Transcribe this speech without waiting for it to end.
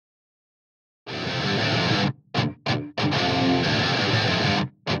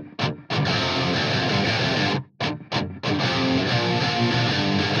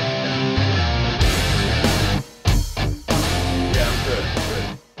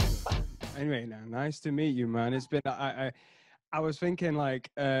Anyway, now nice to meet you, man. It's been I was thinking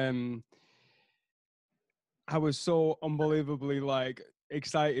like I was so unbelievably like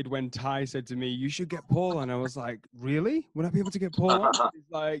excited when Ty said to me, "You should get Paul," and I was like, "Really? Would I be able to get Paul on?" He's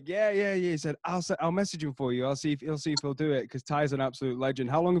like, "Yeah." He said, "I'll message him for you. I'll see if he'll do it because Ty's an absolute legend."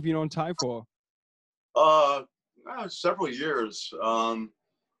 How long have you known Ty for? Several years.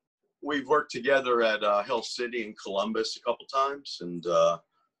 We've worked together at Hill City in Columbus a couple times, and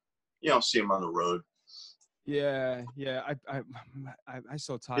see him on the road. Yeah. I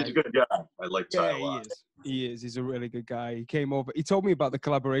saw Ty. He's a good guy. I like Ty a lot. He is. He's a really good guy. He came over. He told me about the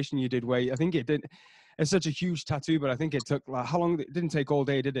collaboration you did where I think it did. It's such a huge tattoo, but I think it took like how long? It didn't take all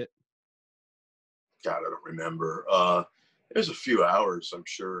day, did it? God, I don't remember. It was a few hours, I'm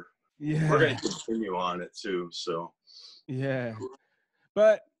sure. Yeah. We're going to continue on it too. So. Yeah.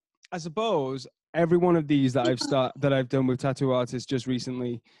 But I suppose every one of these that I've done with tattoo artists just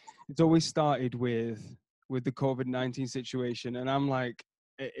recently, it's always started with the COVID-19 situation, and I'm like,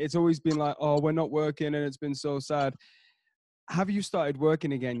 it's always been like, oh, we're not working, and it's been so sad. Have you started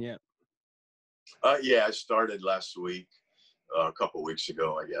working again yet? Yeah, I started last week, a couple weeks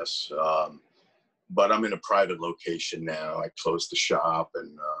ago, I guess. But I'm in a private location now. I closed the shop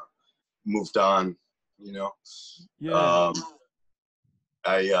and moved on. Yeah.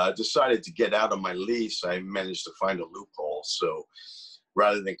 I decided to get out of my lease. I managed to find a loophole. So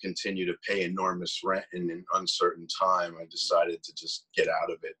rather than continue to pay enormous rent in an uncertain time, I decided to just get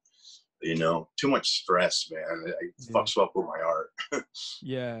out of it. Too much stress, man. It fucks up with my art.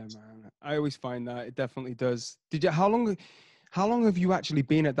 Yeah, man. I always find that it definitely does. How long have you actually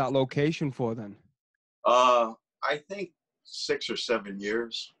been at that location for then? I think 6 or 7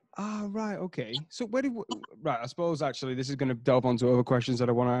 years. Ah, right. Okay. So right, I suppose actually this is going to delve onto other questions that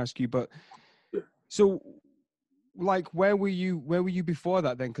I want to ask you, but so like where were you before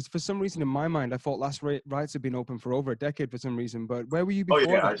that then? Because for some reason in my mind I thought Last Rites had been open for over a decade for some reason, but where were you before? Oh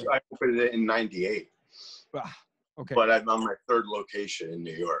yeah, I opened it in '98. Ah, okay. But I'm on my third location in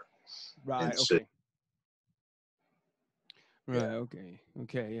New York. Right. Okay. Right.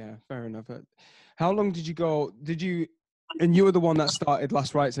 Okay. Yeah. Fair enough. How long did you go? And you were the one that started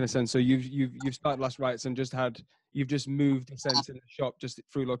Last Rites in a sense. So you've started Last Rites and you've just moved a sense in the shop just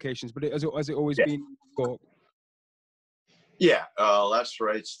through locations. But has it always been New York? Yeah. Last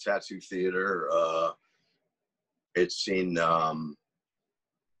Rites Tattoo Theater. It's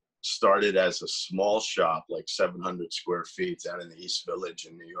started as a small shop, like 700 square feet down in the East Village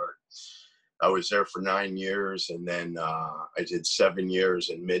in New York. I was there for 9 years, and then I did 7 years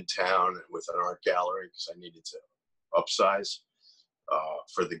in Midtown with an art gallery because I needed to upsize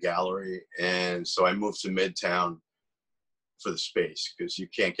for the gallery. And so I moved to Midtown for the space because you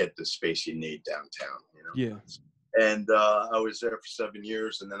can't get the space you need downtown, Yeah. And I was there for 7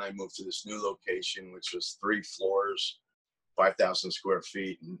 years, and then I moved to this new location, which was 3 floors, 5,000 square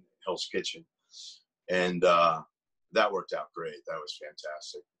feet in Hell's Kitchen. And that worked out great. That was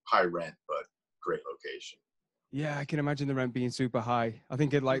fantastic. High rent, but great location. Yeah, I can imagine the rent being super high. I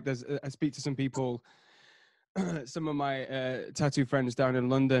think I speak to some people, some of my tattoo friends down in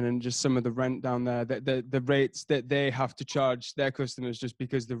London, and just some of the rent down there, the rates that they have to charge their customers just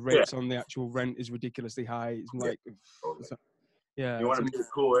because the rates on the actual rent is ridiculously high. It's like, totally. Yeah. You want to be in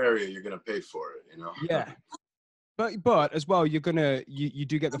a cool area, you're going to pay for it, Yeah. But as well, you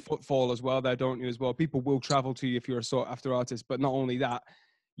do get the footfall as well there, don't you, as well? People will travel to you if you're a sought after artist, but not only that,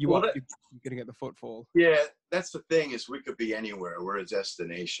 you're going to get the footfall. Yeah, that's the thing is we could be anywhere. We're a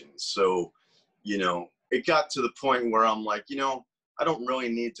destination. So, it got to the point where I'm like, I don't really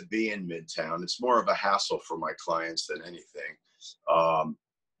need to be in Midtown. It's more of a hassle for my clients than anything.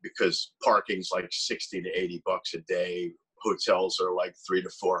 Because parking's like 60 to 80 bucks a day. Hotels are like 300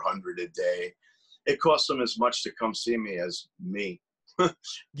 to 400 a day. It costs them as much to come see me as me,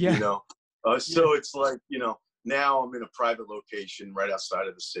 Yeah. So it's like, now I'm in a private location right outside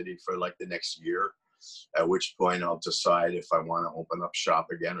of the city for like the next year, at which point I'll decide if I want to open up shop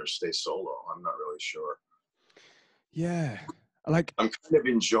again or stay solo. I'm not really sure. Yeah. I'm kind of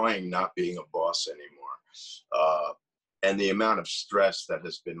enjoying not being a boss anymore. And the amount of stress that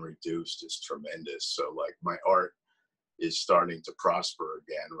has been reduced is tremendous. So like my art is starting to prosper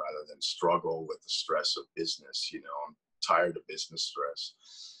again rather than struggle with the stress of business. I'm tired of business stress.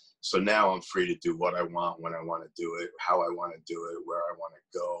 So now I'm free to do what I want, when I want to do it, how I want to do it, where I want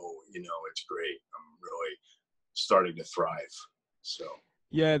to go. It's great. I'm really starting to thrive. So.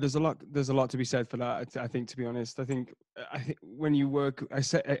 Yeah, there's a lot to be said for that. I think, to be honest, I think when you work,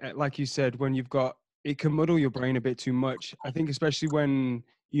 like you said, when it can muddle your brain a bit too much. I think especially when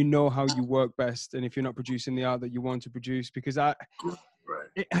you know how you work best, and if you're not producing the art that you want to produce, because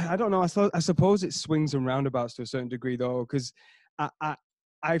I don't know. I suppose it swings and roundabouts to a certain degree, though, because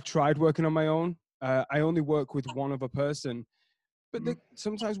I've tried working on my own. I only work with one other person, but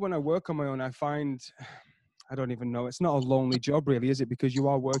sometimes when I work on my own, I find I don't even know. It's not a lonely job, really, is it? Because you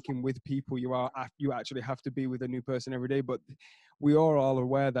are working with people. You actually have to be with a new person every day. But we are all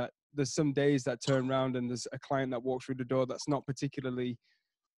aware that there's some days that turn around and there's a client that walks through the door that's not particularly.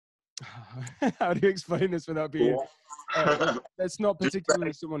 How do you explain this without being? Cool. That's not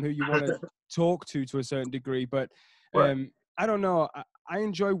particularly someone who you want to talk to a certain degree. But Right. I don't know. I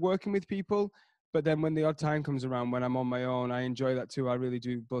enjoy working with people, but then when the odd time comes around when I'm on my own, I enjoy that too. I really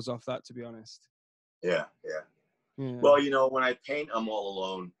do buzz off that, to be honest. Yeah, yeah. Yeah. Well, when I paint, I'm all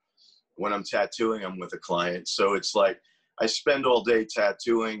alone. When I'm tattooing, I'm with a client. So it's like I spend all day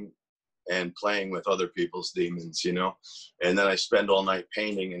tattooing and playing with other people's demons, and then I spend all night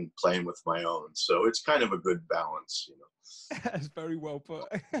painting and playing with my own. So it's kind of a good balance. That's very well put.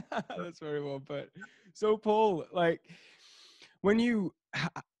 That's very well put. So Paul, like when you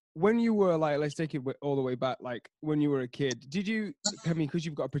were like, let's take it all the way back, like when you were a kid, because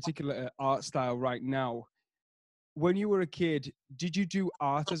you've got a particular art style right now, when you were a kid, did you do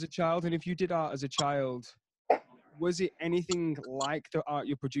art as a child? And if you did art as a child, was it anything like the art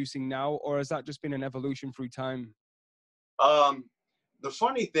you're producing now, or has that just been an evolution through time? The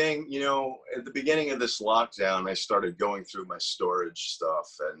funny thing, at the beginning of this lockdown, I started going through my storage stuff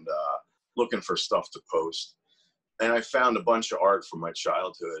and looking for stuff to post. And I found a bunch of art from my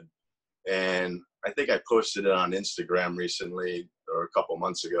childhood. And I think I posted it on Instagram recently or a couple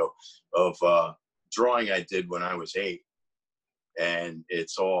months ago of drawing I did when I was 8. And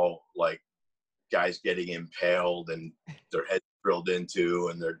it's all like guys getting impaled and their heads drilled into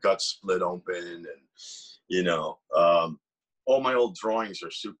and their guts split open. And, all my old drawings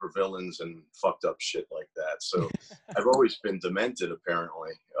are super villains and fucked up shit like that. So I've always been demented, apparently.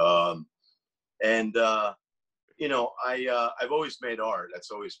 I've always made art.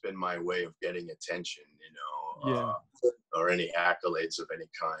 That's always been my way of getting attention, Yeah. or any accolades of any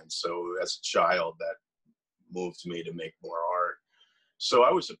kind. So as a child, that moved me to make more art. So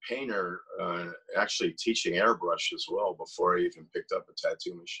I was a painter, actually teaching airbrush as well before I even picked up a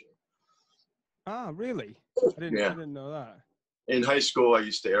tattoo machine. Ah, really? I didn't know that. In high school, I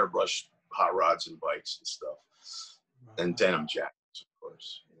used to airbrush hot rods and bikes and stuff, and denim jackets, of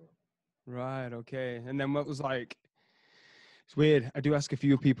course. Right. Okay. And then what was like? It's weird. I do ask a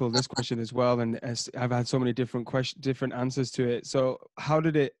few people this question as well, and I've had so many different different answers to it. So, how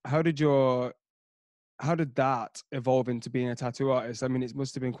did that evolve into being a tattoo artist? I mean, it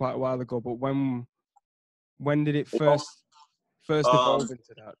must have been quite a while ago, but when did it first evolve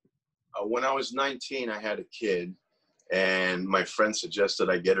into that? When I was 19, I had a kid, and my friend suggested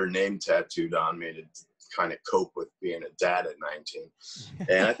I get her name tattooed on me to kind of cope with being a dad at 19.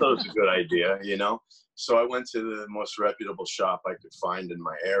 And I thought it was a good idea, So I went to the most reputable shop I could find in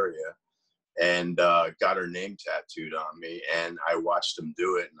my area and got her name tattooed on me. And I watched him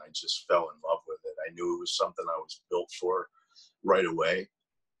do it, and I just fell in love with it. I knew it was something I was built for right away.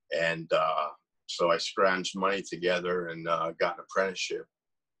 And so I scrounged money together and got an apprenticeship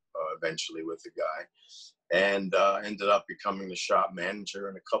eventually with the guy. And ended up becoming the shop manager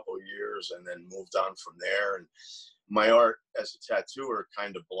in a couple of years, and then moved on from there. And my art as a tattooer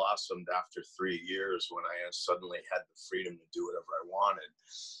kind of blossomed after 3 years when I suddenly had the freedom to do whatever I wanted.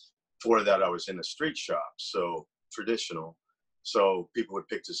 Before that, I was in a street shop, so traditional. So people would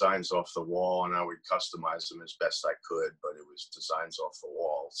pick designs off the wall, and I would customize them as best I could, but it was designs off the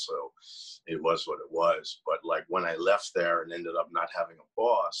wall, so it was what it was. But like when I left there and ended up not having a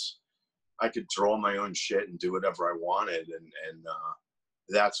boss, I could draw my own shit and do whatever I wanted, and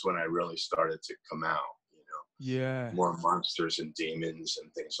that's when I really started to come out. Yeah. More monsters and demons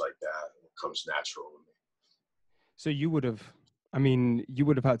and things like that. It comes natural to me. So you would have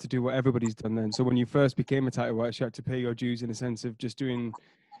had to do what everybody's done then. So when you first became a tattoo artist, you had to pay your dues in a sense of just doing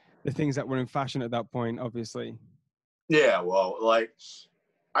the things that were in fashion at that point, obviously. Yeah, well, like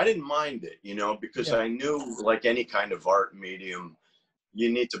I didn't mind it, because I knew, like any kind of art medium, you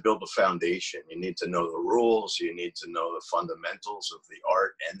need to build a foundation. You need to know the rules. You need to know the fundamentals of the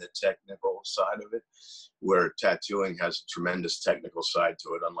art and the technical side of it, where tattooing has a tremendous technical side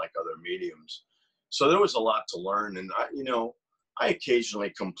to it, unlike other mediums. So there was a lot to learn. And I occasionally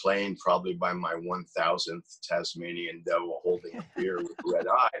complained, probably by my 1000th Tasmanian devil holding a beer with red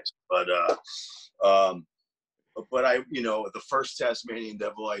eyes. But the first Tasmanian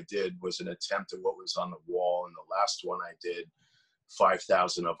devil I did was an attempt at what was on the wall. And the last one I did,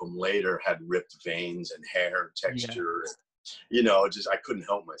 5,000 of them later, had ripped veins and hair texture. I couldn't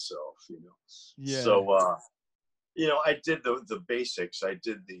help myself, Yeah. So you know, I did the basics. I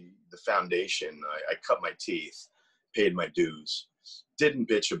did the foundation. I cut my teeth, paid my dues. Didn't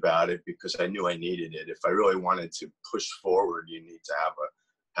bitch about it because I knew I needed it. If I really wanted to push forward, you need to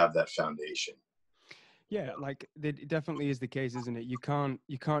have that foundation. Yeah, like it definitely is the case, isn't it? You can't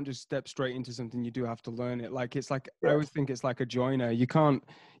just step straight into something. You do have to learn it. Like it's like I Yeah, always think it's like a joiner. You don't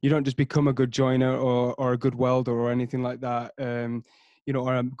just become a good joiner or a good welder or anything like that. You know,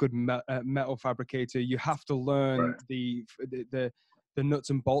 or a good metal fabricator. You have to learn right. the nuts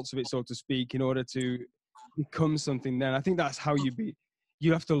and bolts of it, so to speak, in order to become something. Then I think that's how you be.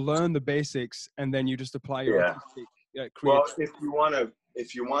 You have to learn the basics, and then you just apply your Yeah. artistic Well, creativity.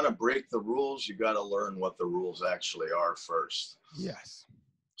 if you want to break the rules, you got to learn what the rules actually are first, Yes.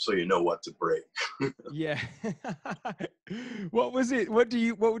 so you know what to break. Yeah. What was it? What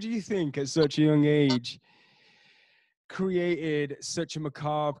would you think at such a young age created such a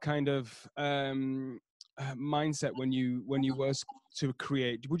macabre kind of mindset when you were to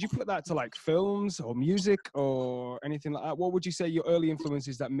create? Would you put that to like films or music or anything like that? What would you say your early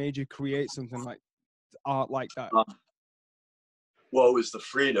influences that made you create something like art like that? Well, it was the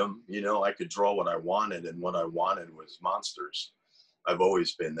freedom. You know, I could draw what I wanted, and what I wanted was monsters. I've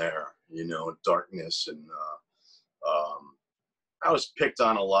always been there. You know, darkness, and I was picked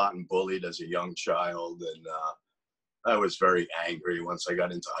on a lot and bullied as a young child, and I was very angry. Once I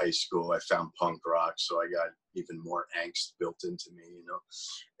got into high school, I found punk rock, so I got even more angst built into me. You know,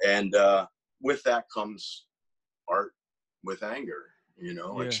 and with that comes art with anger. You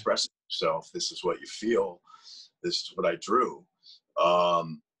know, Yeah. expressing yourself. This is what you feel. This is what I drew.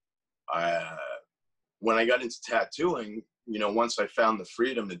 Um, I when I got into tattooing, you know, once I found the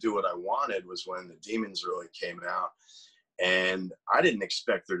freedom to do what I wanted was when the demons really came out. And I didn't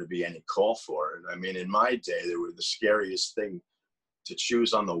expect there to be any call for it. I mean, in my day, there were the scariest thing to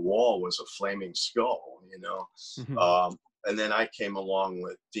choose on the wall was a flaming skull, you know. Mhm. And then I came along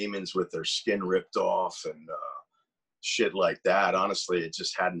with demons with their skin ripped off and shit like that. Honestly, it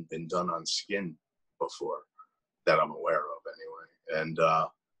just hadn't been done on skin before that I'm aware of, anyway. And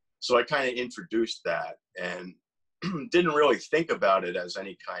so I kind of introduced that and didn't really think about it as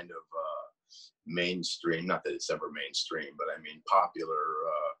any kind of mainstream, not that it's ever mainstream, but I mean popular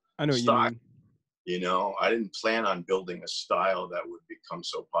I know what you style. mean. You know, I didn't plan on building a style that would become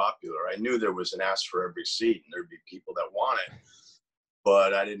so popular. I knew there was an ask for every seat and there'd be people that want it,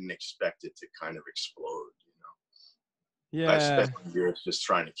 but I didn't expect it to kind of explode. You know, I Yeah. spent years just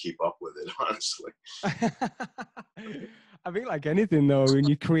trying to keep up with it, honestly. I think like anything though, when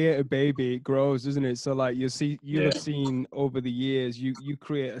you create a baby, it grows, doesn't it? So like you'll Yeah, have seen over the years, you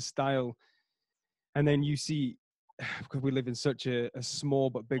create a style, and then you see, because we live in such a small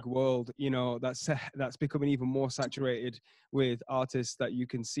but big world, you know, that's becoming even more saturated with artists that you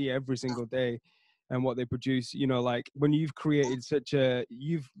can see every single day and what they produce. You know, like when you've created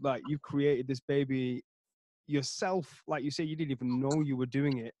you've created this baby yourself, like you say, you didn't even know you were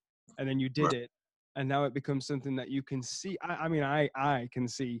doing it, and then you did right. it, and now it becomes something that you can see. I mean, I can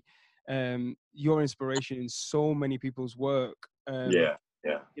see your inspiration in so many people's work. Yeah,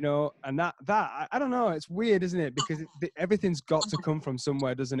 yeah. You know, and I don't know, it's weird, isn't it? Because everything's got to come from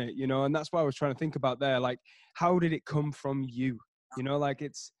somewhere, doesn't it? You know, and that's why I was trying to think about there, like, how did it come from you? You know, like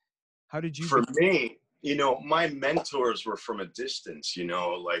it's how did you For become? me, you know, my mentors were from a distance, you know,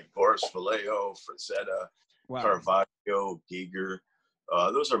 like Boris Vallejo, Frazetta, Wow. Caravaggio, Giger.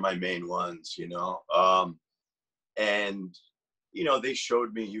 Those are my main ones, you know. And, you know, they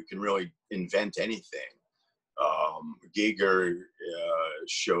showed me you can really invent anything. Giger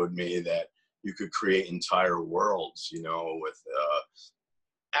showed me that you could create entire worlds, you know, with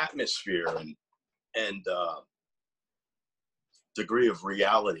atmosphere and degree of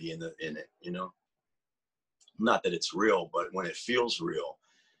reality in it, you know. Not that it's real, but when it feels real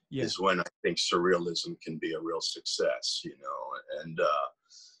Yeah. is when I think surrealism can be a real success, you know. And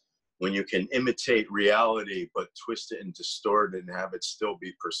when you can imitate reality but twist it and distort it and have it still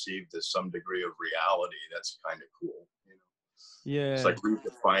be perceived as some degree of reality, that's kind of cool, you know. It's Yeah. like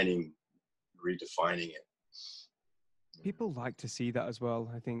redefining it. People like to see that as well.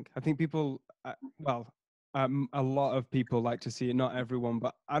 I think people well, a lot of people like to see it, not everyone,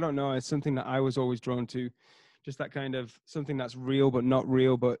 but I don't know, it's something that I was always drawn to, just that kind of something that's real but not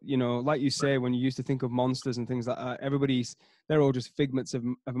real. But you know, like you say, when you used to think of monsters and things like that, they're all just figments of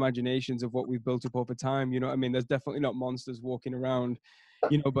imaginations of what we've built up over time. You know what I mean? There's definitely not monsters walking around,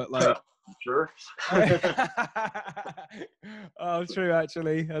 you know, but like Sure. oh, true.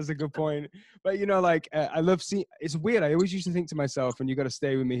 Actually, that's a good point. But you know, like I love seeing. It's weird. I always used to think to myself, and you got to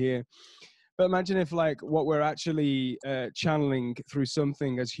stay with me here. But imagine if like what we're actually channeling through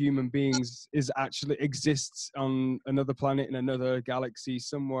something as human beings is actually exists on another planet in another galaxy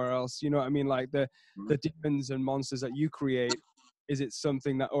somewhere else. You know what I mean? Like the demons and monsters that you create, is it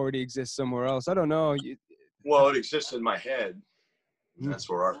something that already exists somewhere else? I don't know. Well, it exists in my head. And Mm. that's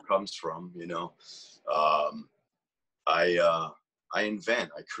where art comes from, you know. Um, I invent,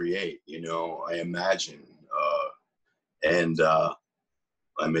 I create, you know, I imagine, and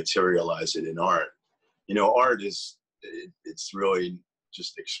I materialize it in art. You know, art is, it's really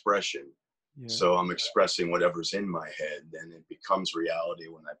just expression. Yeah. So I'm expressing whatever's in my head, and it becomes reality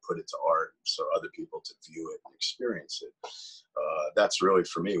when I put it to art, so other people to view it and experience it. That's really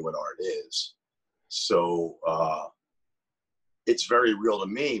for me what art is. So it's very real to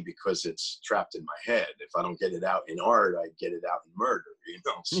me because it's trapped in my head. If I don't get it out in art, I get it out in murder, you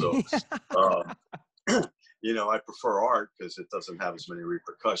know? So, you know, I prefer art because it doesn't have as many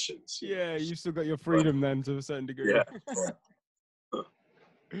repercussions. Yeah, you still got your freedom then to a certain degree. Yeah.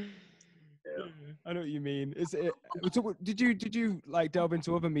 Yeah. I know what you mean. So did you like delve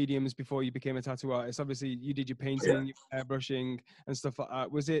into other mediums before you became a tattoo artist? Obviously, you did your painting, your airbrushing, and stuff like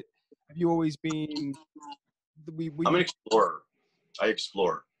that. Was it? Have you always been? I'm an explorer. I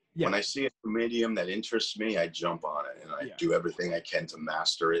explore. Yeah. When I see a medium that interests me, I jump on it and I do everything I can to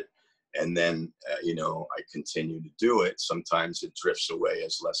master it. And then, you know, I continue to do it. Sometimes it drifts away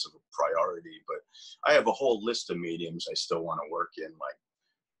as less of a priority, but I have a whole list of mediums I still want to work in, like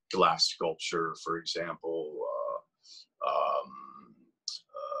glass sculpture, for example.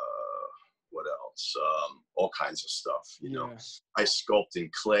 What else? All kinds of stuff, you know. I sculpt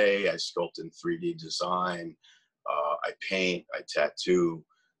in clay. I sculpt in 3D design. I paint. I tattoo.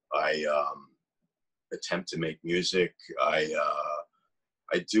 I attempt to make music.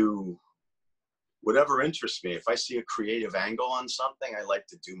 I do whatever interests me. If I see a creative angle on something, I like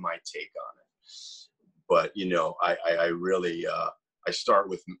to do my take on it. But, you know, I really, I start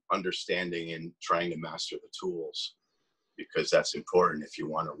with understanding and trying to master the tools, because that's important if you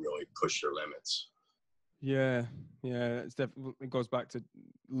want to really push your limits. Yeah, it's definitely, it goes back to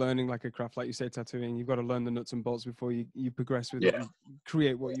learning like a craft, like you say, tattooing. You've got to learn the nuts and bolts before you progress with it and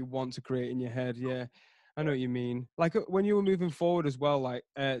create what you want to create in your head. Yeah, I know what you mean. Like when you were moving forward as well, like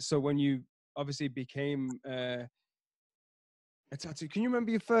so when you obviously became a tattoo. Can you remember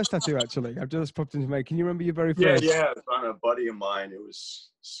your first tattoo? Actually, I've just popped into my. Can you remember your very first? Yeah, it was on a buddy of mine. It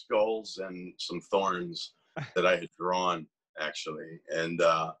was skulls and some thorns that I had drawn, actually, and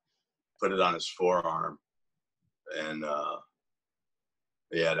put it on his forearm. And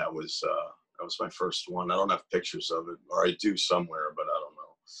yeah, that was my first one. I don't have pictures of it, or I do somewhere, but I don't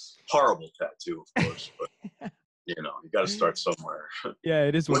know. Horrible tattoo, of course, but you know, you got to start somewhere. Yeah,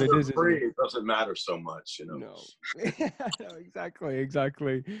 it is what it is. Free, it doesn't matter so much, you know. No, exactly.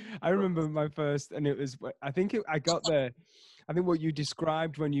 I remember my first, and it was. I got there. I think what you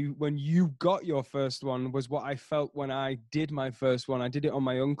described when you got your first one was what I felt when I did my first one. I did it on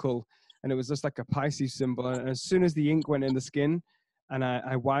my uncle, and it was just like a Pisces symbol. And as soon as the ink went in the skin, and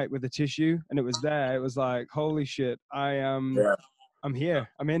I wiped with the tissue, and it was there, it was like, holy shit, I'm here,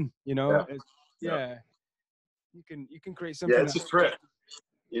 I'm in. You know, you can create something. Yeah, it's a trip.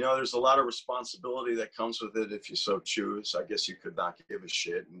 You know, there's a lot of responsibility that comes with it if you so choose. I guess you could not give a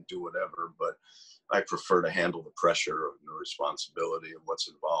shit and do whatever, but I prefer to handle the pressure and the responsibility of what's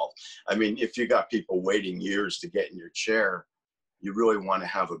involved. I mean, if you got people waiting years to get in your chair, you really want to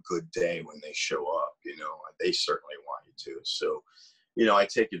have a good day when they show up, you know. They certainly want you to. So, you know, I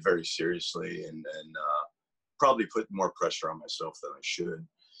take it very seriously and probably put more pressure on myself than I should.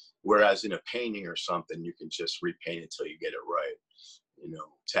 Whereas in a painting or something, you can just repaint it till you get it right. You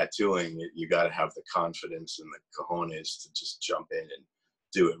know, tattooing, you got to have the confidence and the cojones to just jump in and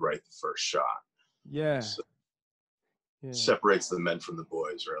do it right the first shot. Yeah. So separates the men from the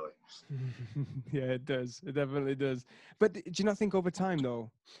boys, really. Yeah, it does. It definitely does. But do you not think over time,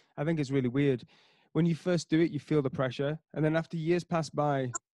 though, I think it's really weird. When you first do it, you feel the pressure. And then after years pass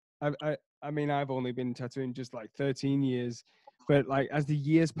by, I mean, I've only been tattooing just like 13 years. But like as the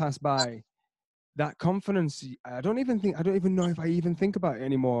years pass by, that confidence, I don't even know if I even think about it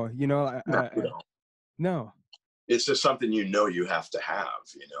anymore. You know, no. It's just something you know you have to have,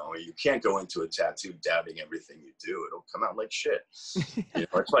 you know. You can't go into a tattoo doubting everything you do. It'll come out like shit. You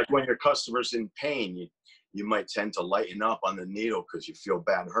know, it's like when your customer's in pain, you might tend to lighten up on the needle because you feel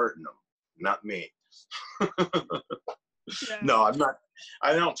bad hurting them. Not me. No, I'm not.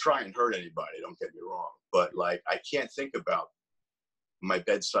 I don't try and hurt anybody, don't get me wrong. But like, I can't think about my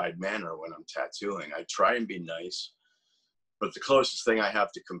bedside manner when I'm tattooing. I try and be nice. But the closest thing I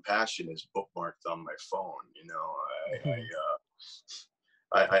have to compassion is bookmarked on my phone. You know,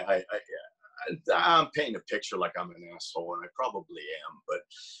 I'm painting a picture like I'm an asshole, and I probably am, but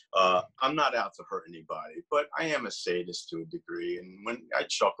I'm not out to hurt anybody. But I am a sadist to a degree, and when I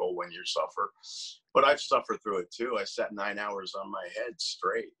chuckle when you suffer, but I've suffered through it too. I sat 9 hours on my head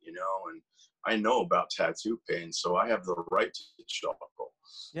straight, you know, and I know about tattoo pain, so I have the right to chuckle.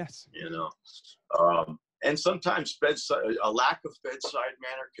 Yes. You know, and sometimes a lack of bedside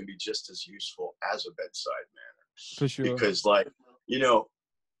manner can be just as useful as a bedside manner. For sure. Because, like, you know,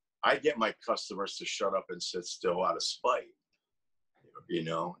 I get my customers to shut up and sit still out of spite, you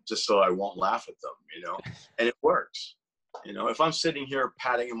know, just so I won't laugh at them, you know, and it works. You know, if I'm sitting here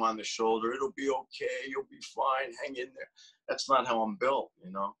patting them on the shoulder, it'll be okay, you'll be fine, hang in there. That's not how I'm built,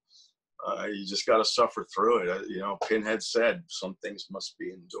 you know. You just got to suffer through it. You know, Pinhead said some things must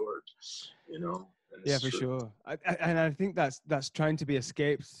be endured, you know. Yeah, for sure. And I think that's trying to be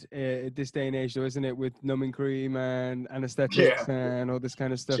escaped at this day and age, though, isn't it? With numbing cream and anesthetics and all this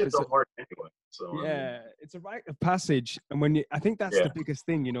kind of stuff. Shit don't work anyway. So, yeah, I mean, it's a rite of passage. And when I think that's yeah. the biggest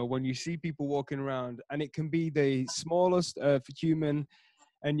thing, you know, when you see people walking around, and it can be the smallest human,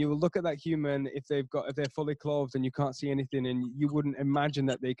 and you will look at that human if they're fully clothed and you can't see anything, and you wouldn't imagine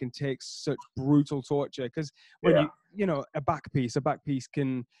that they can take such brutal torture. Because when you know, a back piece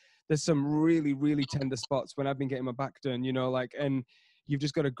can, there's some really, really tender spots when I've been getting my back done, you know, like, and you've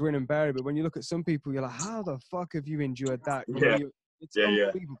just got to grin and bear it. But when you look at some people, you're like, how the fuck have you endured that? You know, it's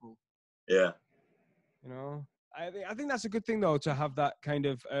unbelievable. Yeah. You know, I think that's a good thing, though, to have that kind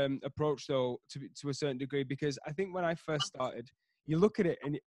of approach, though, to a certain degree, because I think when I first started, you look at it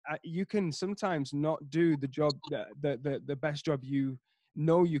and you can sometimes not do the job, the best job you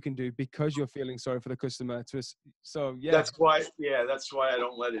know you can do, because you're feeling sorry for the customer. So yeah, that's why I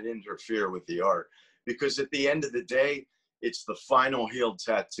don't let it interfere with the art, because at the end of the day, it's the final healed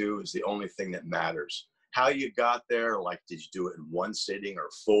tattoo is the only thing that matters. How you got there, like, did you do it in one sitting or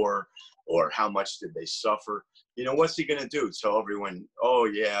 4, or how much did they suffer? You know, what's he gonna do? Tell everyone, oh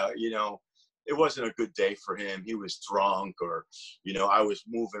yeah, you know, it wasn't a good day for him, he was drunk, or, you know, I was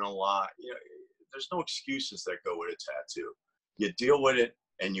moving a lot. You know, there's no excuses that go with a tattoo. You deal with it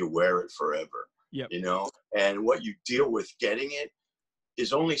and you wear it forever. Yep. You know, and what you deal with getting it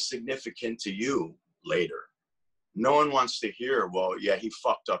is only significant to you later. No one wants to hear, well, yeah, he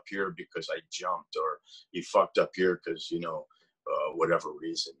fucked up here because I jumped, or he fucked up here because, you know, whatever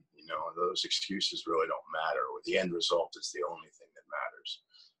reason. You know, those excuses really don't matter. The end result is the only thing that matters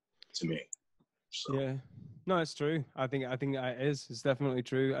to me. So. Yeah, no, it's true. I think it is. It's definitely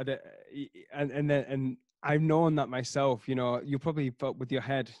true. And I've known that myself. You know, you probably felt with your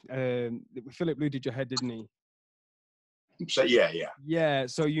head. Philip Blue did your head, didn't he? So Yeah.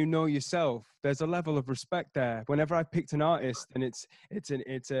 So you know yourself. There's a level of respect there. Whenever I picked an artist, and it's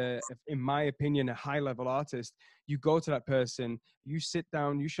in my opinion, a high level artist, you go to that person, you sit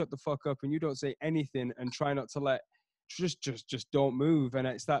down, you shut the fuck up, and you don't say anything, and try not to let just don't move. And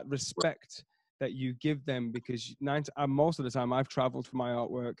it's that respect that you give them, because most of the time I've traveled for my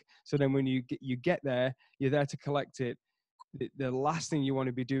artwork. So then when you get there, you're there to collect it. The last thing you want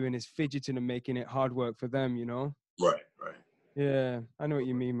to be doing is fidgeting and making it hard work for them, you know? Right. Yeah, I know what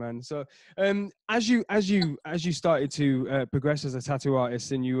you mean, man. So, as you started to progress as a tattoo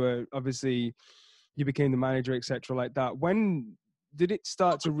artist, and you were obviously, you became the manager, etc., like that. When did it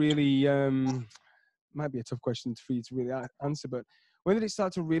start to really? Might be a tough question for you to really answer, but when did it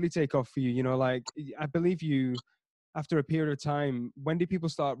start to really take off for you? You know, like, I believe you, after a period of time, when did people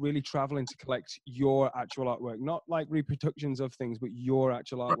start really traveling to collect your actual artwork? Not like reproductions of things, but your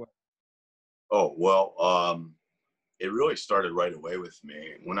actual artwork. Oh, well, it really started right away with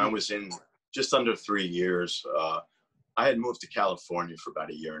me. When I was in just under 3 years, I had moved to California for about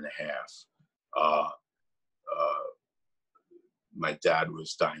 1.5 years. My dad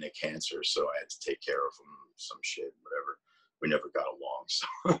was dying of cancer, so I had to take care of him, some shit, whatever. We never got along.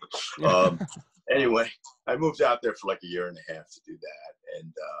 So anyway, I moved out there for like 1.5 years to do that.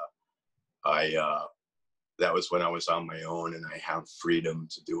 And that was when I was on my own and I had freedom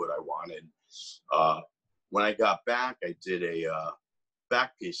to do what I wanted. When I got back, I did a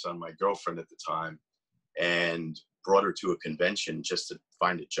back piece on my girlfriend at the time and brought her to a convention just to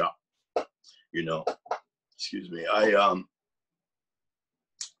find a job. You know, excuse me. I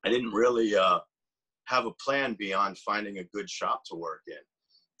didn't really have a plan beyond finding a good shop to work in,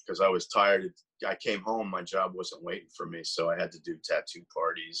 because I was tired. I came home, my job wasn't waiting for me, so I had to do tattoo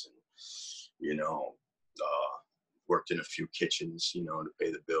parties and, you know, worked in a few kitchens, you know, to pay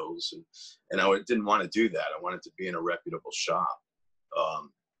the bills. And I didn't want to do that. I wanted to be in a reputable shop.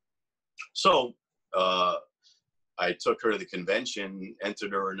 So I took her to the convention,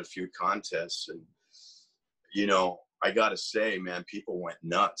 entered her in a few contests, and, you know, I gotta say, man, people went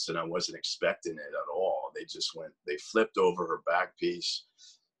nuts, and I wasn't expecting it at all. They flipped over her back piece.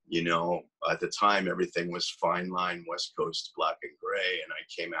 You know, at the time, everything was fine line, West Coast, black and gray, and I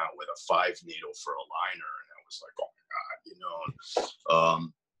came out with a 5 needle for a liner, and I was like, oh my God, you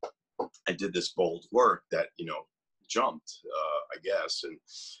know. I did this bold work that, you know, jumped, I guess. And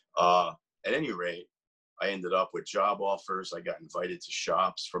at any rate, I ended up with job offers. I got invited to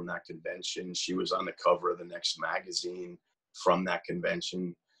shops from that convention. She was on the cover of the next magazine from that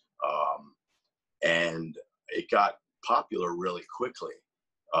convention. And it got popular really quickly.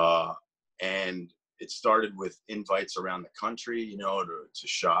 And it started with invites around the country, you know, to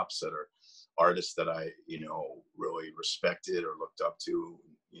shops that are artists that I, you know, really respected or looked up to.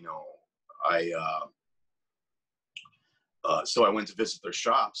 You know, so I went to visit their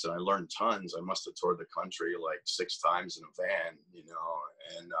shops, and I learned tons. I must have toured the country like 6 times in a van, you know,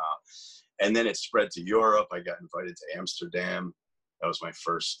 and then it spread to Europe. I got invited to Amsterdam. That was my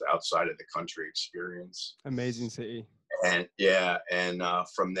first outside of the country experience. Amazing city. And yeah, and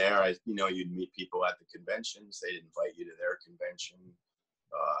from there, you know, you'd meet people at the conventions. They'd invite you to their convention.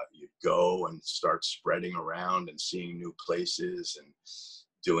 You'd go and start spreading around and seeing new places and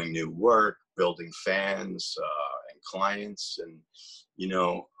doing new work, building fans and clients, and you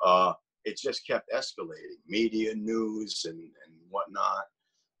know, it just kept escalating. Media, news, and whatnot.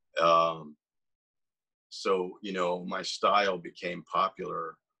 So you know, my style became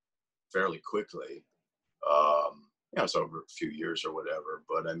popular fairly quickly. You know, it's over a few years or whatever.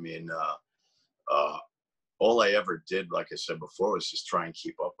 But I mean, all I ever did, like I said before, was just try and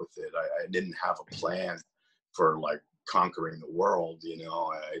keep up with it. I didn't have a plan for like conquering the world, you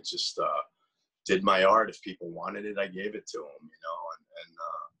know. I just did my art. If people wanted it, I gave it to them, you know,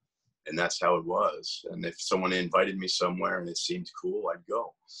 and that's how it was. And if someone invited me somewhere and it seemed cool, I'd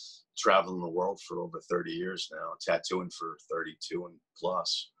go. Traveling the world for over 30 years now, tattooing for 32 and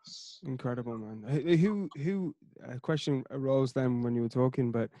plus. Incredible, man. Who a question arose then when you were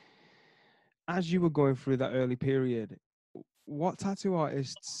talking, but as you were going through that early period, what tattoo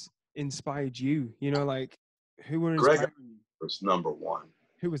artists inspired you? You know, like who were Greg inspiring you? was number one.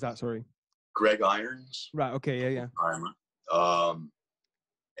 Who was that? Sorry. Greg Irons. Right. Okay. Yeah.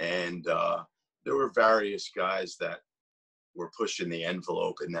 And there were various guys that were pushing the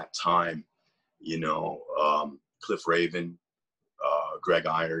envelope in that time, you know, Cliff Raven, Greg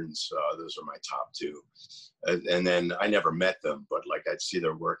Irons, those are my top 2. And then I never met them, but like I'd see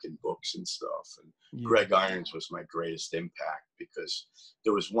their work in books and stuff. And Yeah. Greg Irons was my greatest impact because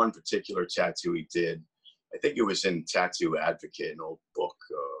there was one particular tattoo he did. I think it was in Tattoo Advocate, an old book,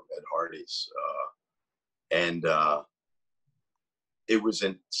 at Hardy's. And it was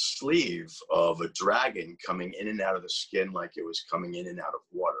a sleeve of a dragon coming in and out of the skin like it was coming in and out of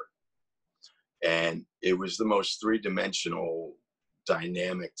water. And it was the most 3-dimensional,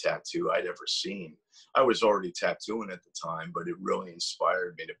 dynamic tattoo I'd ever seen. I was already tattooing at the time, but it really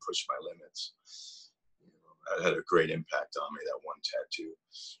inspired me to push my limits. You know, that had a great impact on me, that one tattoo.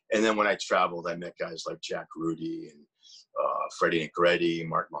 And then when I traveled, I met guys like Jack Rudy and Freddie Negretti,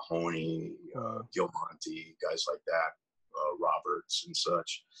 Mark Mahoney, Gil Monty, guys like that, Roberts and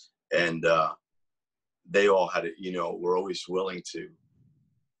such. And they all had it, you know, were always willing to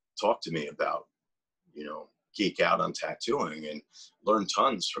talk to me about, you know, geek out on tattooing and learn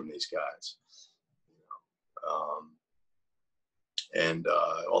tons from these guys. You know? And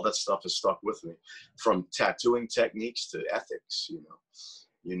all that stuff has stuck with me, from tattooing techniques to ethics, you know,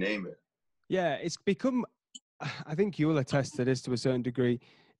 you name it. Yeah, it's become, I think you'll attest to this to a certain degree,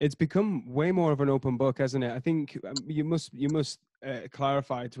 it's become way more of an open book, hasn't it? I think you must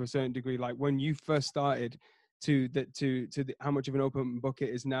clarify to a certain degree, like when you first started, how much of an open book it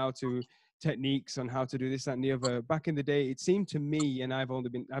is now to techniques on how to do this, that, and the other. Back in the day, it seemed to me, and I've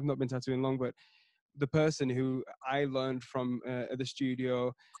not been tattooing long, but the person who I learned from at the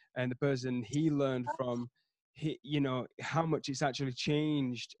studio and the person he learned from, you know, how much it's actually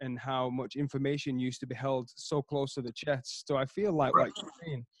changed and how much information used to be held so close to the chest. So I feel like you're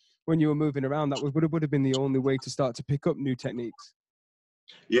saying, when you were moving around, that would have been the only way to start to pick up new techniques.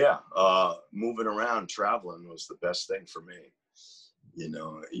 Yeah, moving around, traveling was the best thing for me. You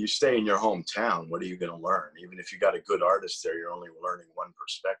know, you stay in your hometown, what are you going to learn? Even if you got a good artist there, you're only learning one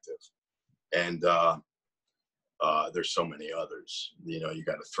perspective. And there's so many others. You know, you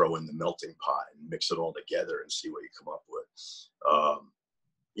got to throw in the melting pot and mix it all together and see what you come up with.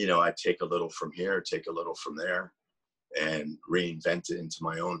 You know, I take a little from here, take a little from there, and reinvent it into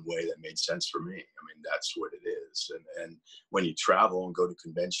my own way that made sense for me. I mean, that's what it is. And when you travel and go to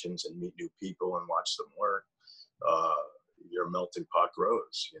conventions and meet new people and watch them work, your melting pot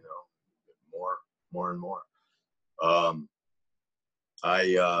grows, you know, more and more. Um,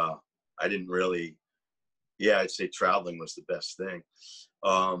 I didn't really, yeah, I'd say traveling was the best thing.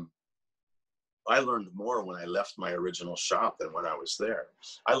 I learned more when I left my original shop than when I was there.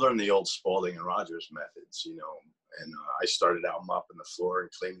 I learned the old Spalding and Rogers methods, you know, and I started out mopping the floor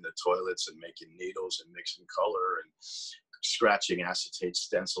and cleaning the toilets and making needles and mixing color and scratching acetate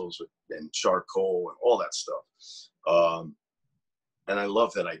stencils and charcoal and all that stuff. And I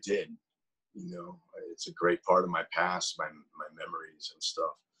love that I did. You know, it's a great part of my past, my memories and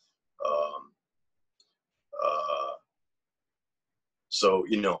stuff. So,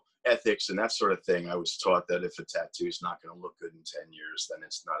 you know, ethics and that sort of thing. I was taught that if a tattoo is not going to look good in 10 years, then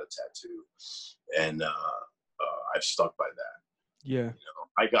it's not a tattoo. And I've stuck by that. Yeah. You know,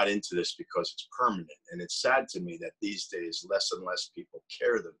 I got into this because it's permanent. And it's sad to me that these days, less and less people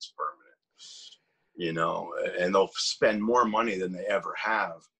care that it's permanent, you know, and they'll spend more money than they ever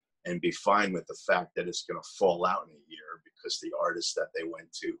have and be fine with the fact that it's going to fall out in a year because the artist that they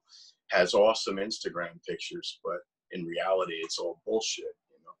went to has awesome Instagram pictures, but in reality, it's all bullshit,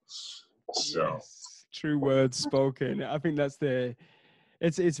 you know? So. Yes. True words spoken. I think that's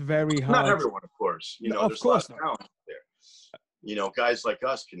it's very hard. Not everyone, of course. You know, of there's course a lot of talent there. You know, guys like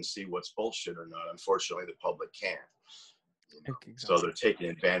us can see what's bullshit or not. Unfortunately, the public can't. You know? Exactly. So they're taken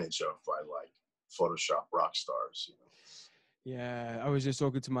advantage of by like Photoshop rock stars, you know? Yeah, I was just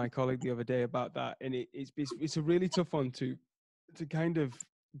talking to my colleague the other day about that, and it's a really tough one to kind of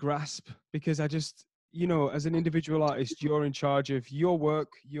grasp, because I just, you know, as an individual artist, you're in charge of your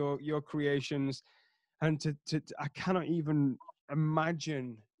work, your creations, and I cannot even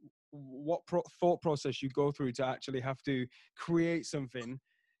imagine what thought process you go through to actually have to create something.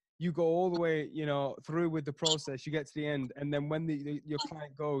 You go all the way, you know, through with the process, you get to the end, and then when your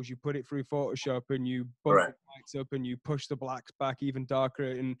client goes, you put it through Photoshop and you bump Right. the lights up and you push the blacks back even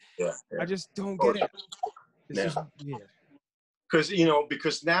darker, and Yeah. I just don't get it. It's Yeah. just weird. Because, you know,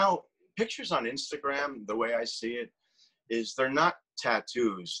 because now pictures on Instagram, the way I see it, is they're not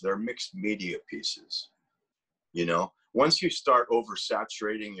tattoos, they're mixed media pieces. You know, once you start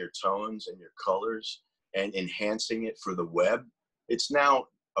oversaturating your tones and your colors and enhancing it for the web, it's now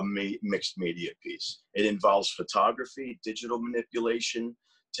a mixed media piece. It involves photography, digital manipulation,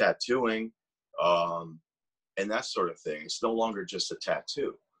 tattooing, and that sort of thing. It's no longer just a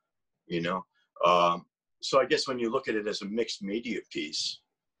tattoo, you know? So I guess when you look at it as a mixed media piece,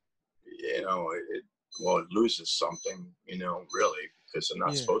 you know, it loses something, you know, really, because they're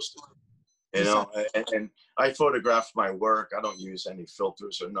not supposed to. You know, and I photograph my work. I don't use any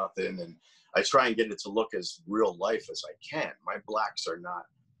filters or nothing. And I try and get it to look as real life as I can. My blacks are not,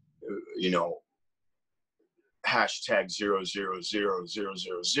 you know,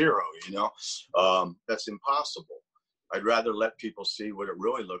 #0000000, you know, that's impossible. I'd rather let people see what it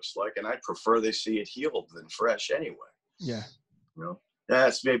really looks like. And I prefer they see it healed than fresh anyway. Yeah. You know?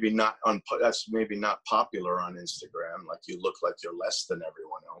 That's maybe not popular on Instagram. Like you look like you're less than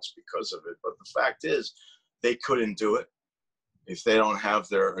everyone else because of it. But the fact is, they couldn't do it if they don't have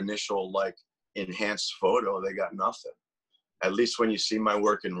their initial like enhanced photo. They got nothing. At least when you see my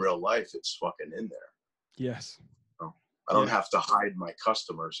work in real life, it's fucking in there. Yes. So I don't have to hide my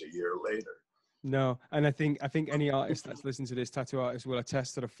customers a year later. No, and I think any artist that's listened to this, tattoo artist, will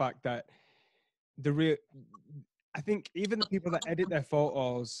attest to the fact that I think even the people that edit their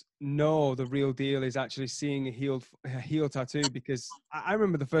photos know the real deal is actually seeing a healed tattoo, because I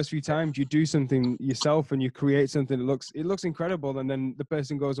remember the first few times you do something yourself and you create something that looks incredible, and then the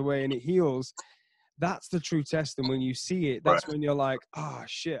person goes away and it heals. That's the true test. And when you see it, that's when you're like, oh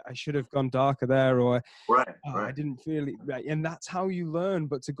shit, I should have gone darker there, or I didn't feel it right. And that's how you learn.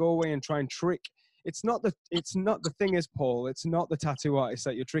 But to go away and try and trick, it's not the thing is, Paul, it's not the tattoo artist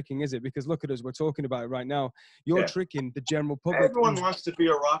that you're tricking, is it? Because look at us, we're talking about it right now. You're tricking the general public. Everyone wants to be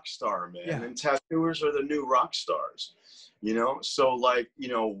a rock star, man. And tattooers are the new rock stars, you know? So like, you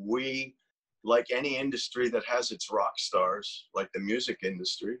know, we, like any industry that has its rock stars, like the music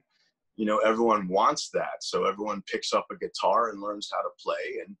industry, you know, everyone wants that. So everyone picks up a guitar and learns how to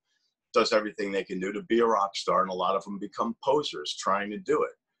play and does everything they can do to be a rock star. And a lot of them become posers trying to do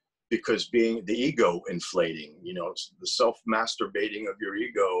it, because being the ego inflating, you know, it's the self-masturbating of your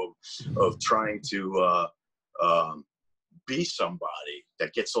ego of trying to be somebody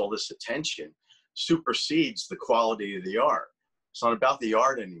that gets all this attention supersedes the quality of the art. It's not about the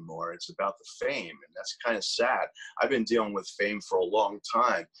art anymore. It's about the fame. And that's kind of sad. I've been dealing with fame for a long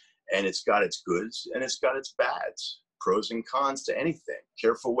time, and it's got its goods and it's got its bads, pros and cons to anything.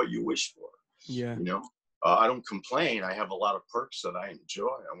 Careful what you wish for. Yeah. You know, I don't complain. I have a lot of perks that I enjoy.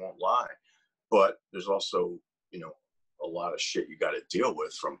 I won't lie. But there's also, you know, a lot of shit you got to deal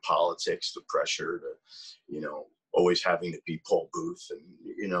with, from politics to pressure to, you know, always having to be Paul Booth, and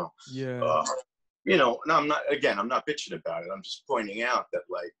Yeah. and I'm not bitching about it. I'm just pointing out that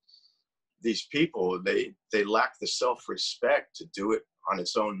like these people, they lack the self-respect to do it on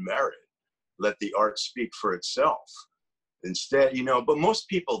its own merit. Let the art speak for itself. Instead, but most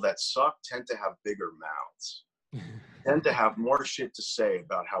people that suck tend to have bigger mouths, tend to have more shit to say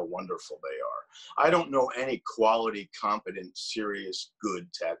about how wonderful they are. I don't know any quality, competent, serious,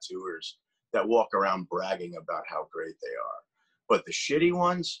 good tattooers that walk around bragging about how great they are. But the shitty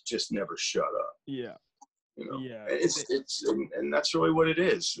ones just never shut up. Yeah. Yeah. And that's really what it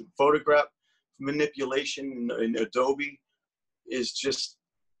is. Photograph manipulation in Adobe is just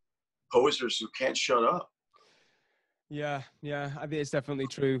posers who can't shut up. Yeah, I think it's definitely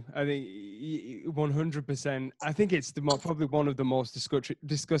true. I think 100%. I think it's probably one of the most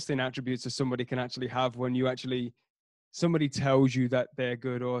disgusting attributes that somebody can actually have when somebody tells you that they're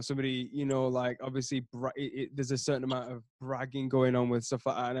good, or somebody, like obviously there's a certain amount of bragging going on with stuff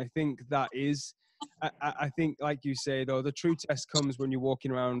like that. And I think that is, I think, like you say, though, the true test comes when you're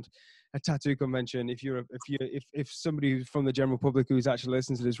walking around a tattoo convention. If somebody who's from the general public who's actually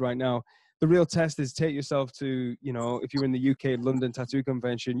listening to this right now, the real test is take yourself to, if you're in the UK London Tattoo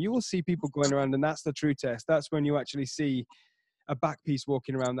Convention, you will see people going around, and that's the true test. That's when you actually see a back piece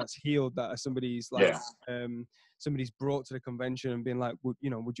walking around that's healed, that somebody's like, somebody's brought to the convention and been like, would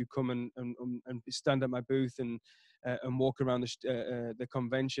you come and stand at my booth and walk around the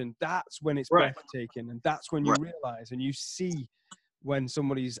convention? That's when it's breathtaking, and that's when you realize and you see when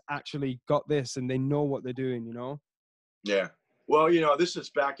somebody's actually got this and they know what they're doing, Yeah. Well, this is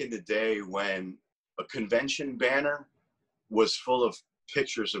back in the day when a convention banner was full of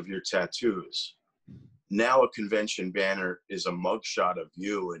pictures of your tattoos. Now a convention banner is a mugshot of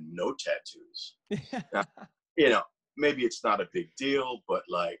you and no tattoos. Now, maybe it's not a big deal, but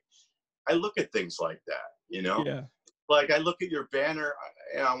like, I look at things like that, Yeah. Like I look at your banner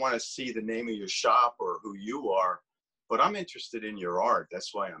and I want to see the name of your shop or who you are, but I'm interested in your art.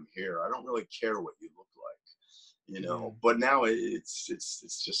 That's why I'm here. I don't really care what you look like, but now it's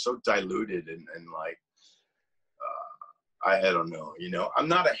just so diluted and like, I don't know, I'm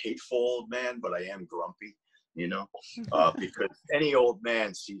not a hateful old man, but I am grumpy, because any old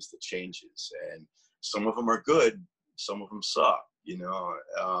man sees the changes, and some of them are good, some of them suck,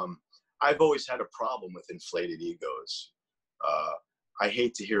 I've always had a problem with inflated egos. I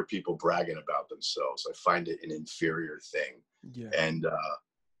hate to hear people bragging about themselves. I find it an inferior thing. Yeah. And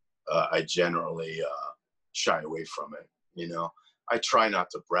I generally shy away from it, I try not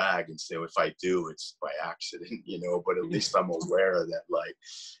to brag and say, if I do, it's by accident, but at least I'm aware that like,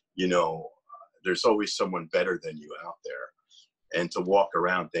 there's always someone better than you out there. And to walk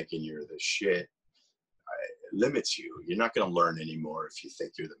around thinking you're the shit, it limits you. You're not going to learn anymore if you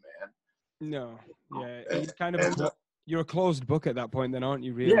think you're the man. No. Yeah. You're a closed book at that point then, aren't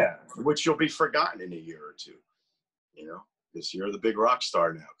you, really? Yeah. Which you'll be forgotten in a year or two, because you're the big rock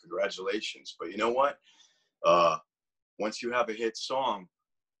star now. Congratulations. But you know what? Once you have a hit song,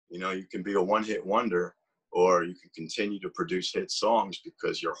 you can be a one-hit wonder, or you can continue to produce hit songs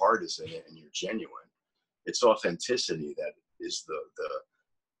because your heart is in it and you're genuine. It's authenticity that is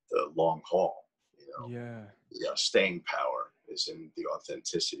the long haul, Yeah. The staying power is in the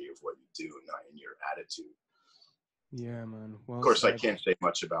authenticity of what you do, not in your attitude. Yeah, man. Well, of course, I can't say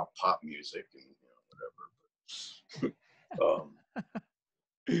much about pop music and whatever,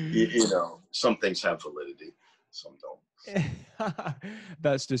 but some things have validity, some don't.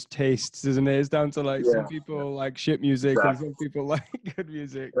 That's just tastes, isn't it? It's down to like some people like shit music and some people like good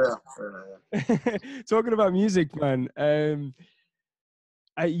music. Yeah. Talking about music, man.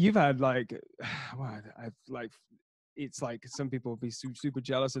 You've had like, it's like some people will be super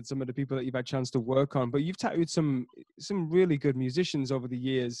jealous at some of the people that you've had a chance to work on, but you've tattooed some really good musicians over the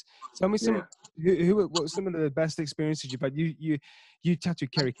years. Tell me what some of the best experiences you've had. You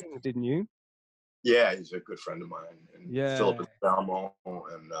tattooed Kerry King, didn't you? Yeah, he's a good friend of mine. And Philip Salmo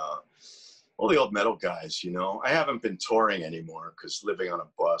and all the old metal guys, I haven't been touring anymore because living on a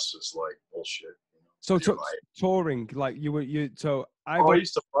bus is like bullshit. So touring, like I used to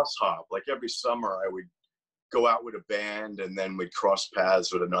bus hop. Like every summer I would go out with a band and then we'd cross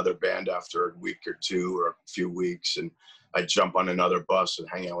paths with another band after a week or two or a few weeks. And I'd jump on another bus and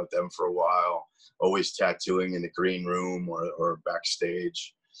hang out with them for a while, always tattooing in the green room or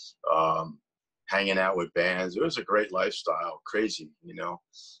backstage. Hanging out with bands. It was a great lifestyle, crazy,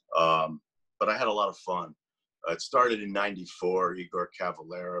 but I had a lot of fun. It started in '94. Igor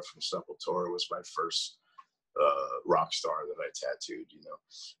Cavalera from Sepultura was my first rock star that I tattooed,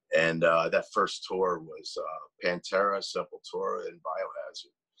 and that first tour was Pantera, Sepultura, and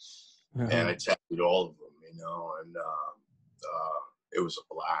Biohazard. And I tattooed all of them, and it was a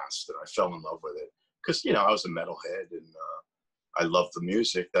blast, and I fell in love with it because, you know, I was a metalhead, and I loved the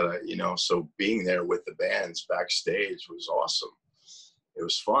music that so being there with the bands backstage was awesome. It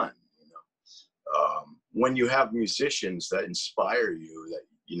was fun, you know. When you have musicians that inspire you, that,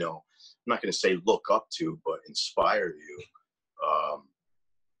 you know, I'm not going to say look up to, but inspire you,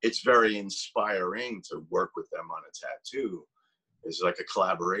 it's very inspiring to work with them on a tattoo. It's like a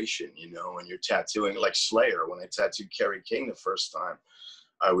collaboration, you know, and you're tattooing like Slayer. When I tattooed Kerry King the first time,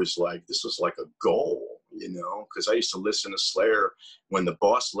 I was like, this was like a goal, you know, because I used to listen to Slayer when the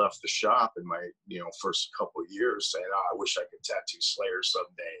boss left the shop in my, you know, first couple of years, saying, oh, I wish I could tattoo Slayer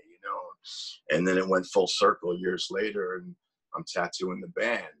someday, you know. And then it went full circle years later, and I'm tattooing the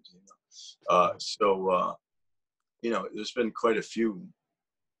band, you know. You know, there's been quite a few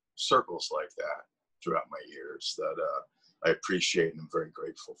circles like that throughout my years that I appreciate and I'm very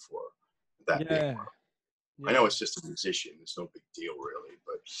grateful for that being one. I know it's just a musician. It's no big deal, really.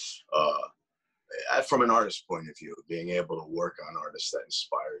 But from an artist's point of view, being able to work on artists that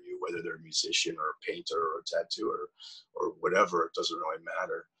inspire you, whether they're a musician or a painter or a tattooer or whatever, it doesn't really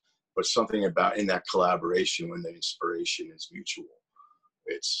matter. But something about in that collaboration when the inspiration is mutual,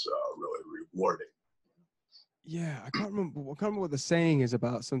 it's really rewarding. Yeah, I can't remember what the saying is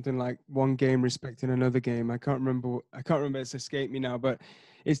about something like one game respecting another game. I can't remember. It's escaped me now, but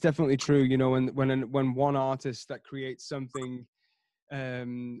it's definitely true. You know, when one artist that creates something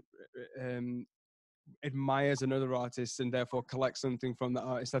admires another artist and therefore collects something from the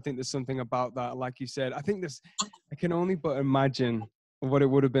artist, I think there's something about that. Like you said, I can only but imagine what it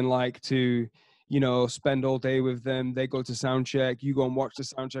would have been like to, you know, spend all day with them. They go to sound check, you go and watch the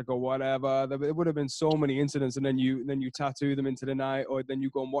sound check or whatever. There would have been so many incidents, and then you tattoo them into the night, or then you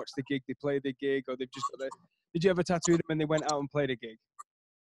go and watch the gig, they play the gig, or they've just got did you ever tattoo them and they went out and played a gig?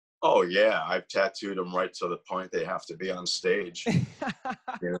 Oh yeah, I've tattooed them right to the point they have to be on stage.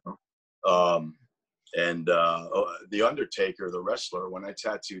 You know, and the Undertaker, the wrestler, when I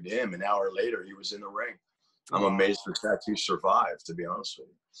tattooed him, an hour later he was in the ring. I'm amazed the tattoo survived, to be honest with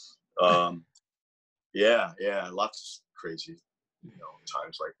you. Yeah, lots of crazy, you know,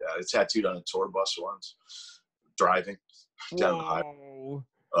 times like that. I tattooed on a tour bus once, driving down the highway.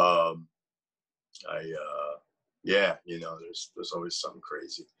 Yeah, you know, there's always something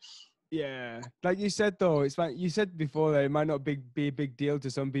crazy. Yeah, like you said though, it's like you said before that it might not be a big deal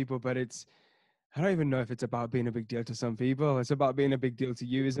to some people, but I don't even know if it's about being a big deal to some people. It's about being a big deal to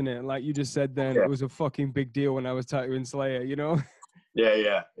you, isn't it? And like you just said then, Yeah. it was a fucking big deal when I was tattooing Slayer, you know?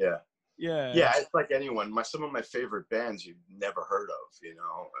 Yeah. Yeah. It's like anyone. Some of my favorite bands you've never heard of, you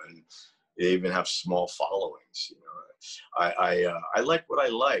know, and they even have small followings. You know, I like what I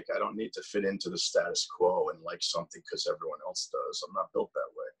like. I don't need to fit into the status quo and like something because everyone else does. I'm not built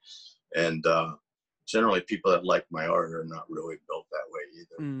that way, and generally, people that like my art are not really built that way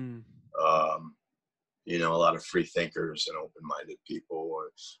either. You know, a lot of free thinkers and open-minded people.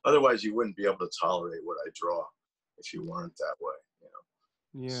 Otherwise, you wouldn't be able to tolerate what I draw if you weren't that way.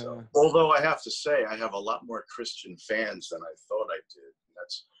 Yeah. So, although I have to say, I have a lot more Christian fans than I thought I did. And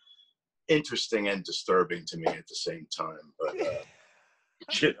that's interesting and disturbing to me at the same time. But,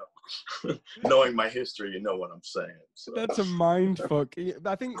 you know, knowing my history, you know what I'm saying. So. That's a mind fuck.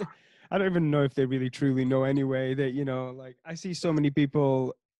 I think, I don't even know if they really truly know anyway. That, you know, like I see so many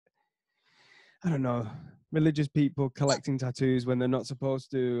people, I don't know, religious people collecting tattoos when they're not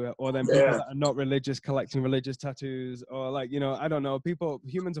supposed to, or then people that are not religious collecting religious tattoos, or like, you know, I don't know,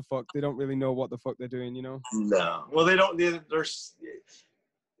 humans are fucked. They don't really know what the fuck they're doing, you know? No. Well, they don't, it's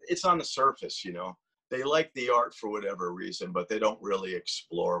on the surface, you know. They like the art for whatever reason, but they don't really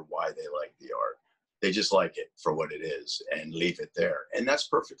explore why they like the art. They just like it for what it is and leave it there. And that's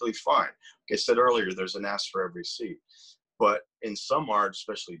perfectly fine. Like I said earlier, there's an ass for every seat. But in some art,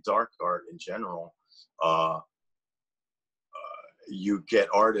 especially dark art in general, you get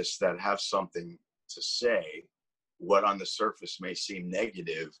artists that have something to say. What on the surface may seem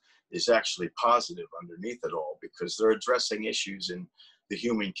negative is actually positive underneath it all, because they're addressing issues in the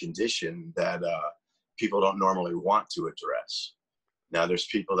human condition that people don't normally want to address. Now, there's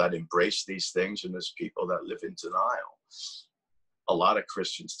people that embrace these things, and there's people that live in denial. A lot of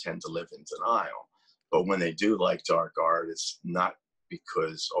Christians tend to live in denial. But when they do like dark art, it's not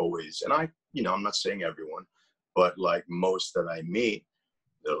because always, and I'm not saying everyone, but like most that I meet,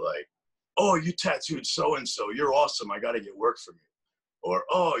 they're like, oh, you tattooed so-and-so, you're awesome, I got to get work from you. Or,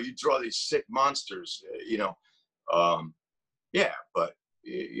 oh, you draw these sick monsters, you know. Yeah, but,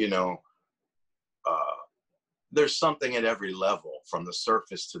 you know, there's something at every level, from the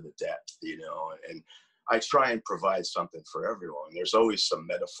surface to the depth, you know, and I try and provide something for everyone. There's always some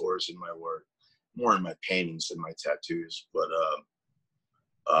metaphors in my work. more in my paintings than my tattoos, but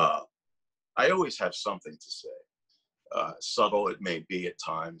I always have something to say. Subtle it may be at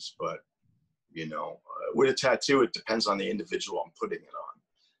times, but you know, with a tattoo, it depends on the individual I'm putting it on.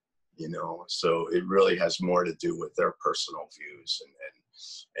 You know, so it really has more to do with their personal views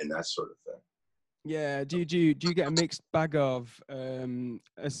and that sort of thing. Yeah. Do you get a mixed bag of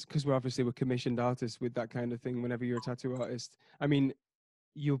because we're commissioned artists with that kind of thing? Whenever you're a tattoo artist, I mean,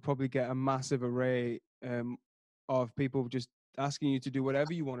 you'll probably get a massive array of people just asking you to do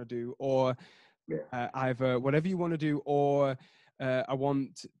whatever you want to do, or either whatever you want to do, or I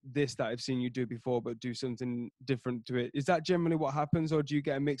want this that I've seen you do before, but do something different to it. Is that generally what happens, or do you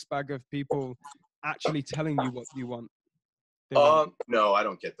get a mixed bag of people actually telling you what you want? No, I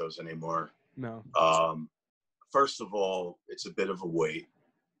don't get those anymore. No. First of all, it's a bit of a wait.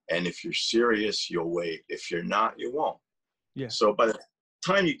 And if you're serious, you'll wait. If you're not, you won't. Yeah. So by the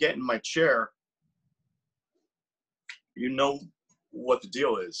time you get in my chair, you know what the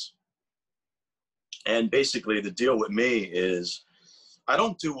deal is. And basically the deal with me is I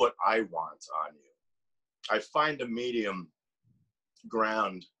don't do what I want on you. I find a medium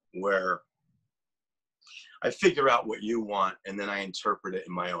ground where I figure out what you want and then I interpret it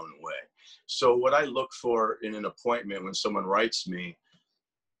in my own way. So what I look for in an appointment when someone writes me,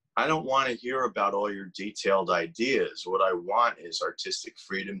 I don't want to hear about all your detailed ideas. What I want is artistic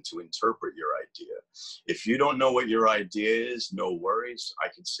freedom to interpret your idea. If you don't know what your idea is, no worries. I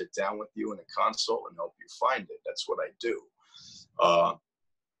can sit down with you in a consult and help you find it. That's what I do.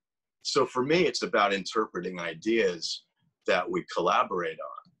 So for me, it's about interpreting ideas that we collaborate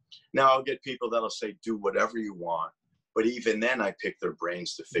on. Now, I'll get people that'll say, do whatever you want. But even then, I pick their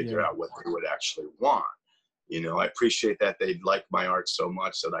brains to figure out what they would actually want. You know, I appreciate that they like my art so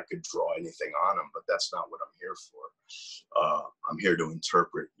much that I could draw anything on them, but that's not what I'm here for. I'm here to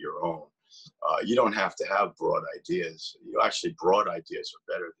interpret your own. You don't have to have broad ideas. Broad ideas are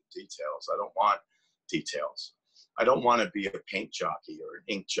better than details. I don't want details. I don't want to be a paint jockey or an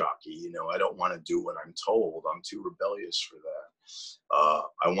ink jockey. You know, I don't want to do what I'm told. I'm too rebellious for that.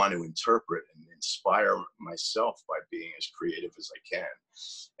 I want to interpret and inspire myself by being as creative as I can.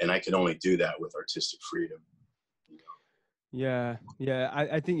 And I can only do that with artistic freedom. Yeah,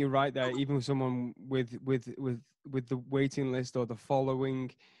 I think you're right there. Even with someone with the waiting list or the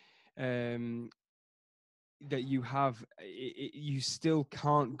following that you have, you still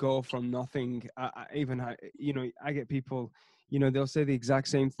can't go from nothing. I get people, you know, they'll say the exact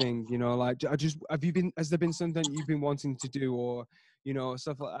same thing, you know, like, has there been something you've been wanting to do, or, you know,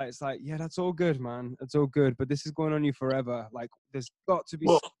 stuff like that. It's like, yeah, that's all good, man. That's all good. But this is going on you forever. Like, there's got to be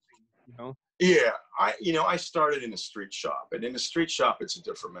something, you know? Yeah, I started in a street shop, and in a street shop, it's a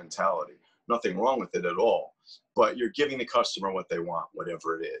different mentality. Nothing wrong with it at all, but you're giving the customer what they want,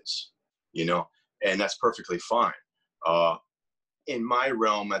 whatever it is, you know, and that's perfectly fine. In my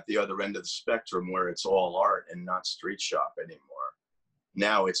realm, at the other end of the spectrum, where it's all art and not street shop anymore,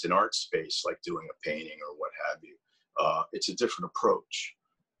 now it's an art space, like doing a painting or what have you. It's a different approach,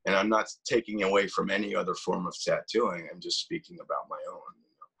 and I'm not taking away from any other form of tattooing. I'm just speaking about my own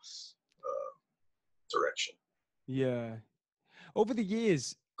direction. Yeah. Over the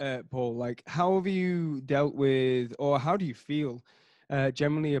years, Paul, like, how have you dealt with, or how do you feel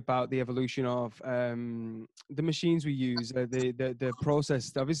generally about the evolution of the machines we use, the process?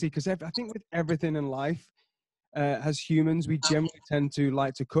 Obviously, because I think with everything in life, as humans, we generally tend to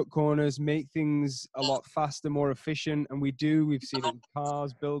like to cut corners, make things a lot faster, more efficient, and we've seen it in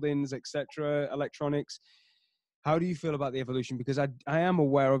cars, buildings, etc., electronics. How do you feel about the evolution? Because I am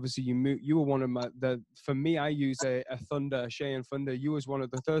aware, obviously, you were one of for me, I use a Thunder, Cheyenne Thunder. You was one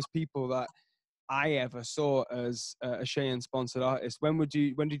of the first people that I ever saw as a Cheyenne sponsored artist. When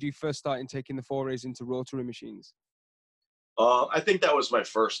did you first start in taking the forays into rotary machines? I think that was my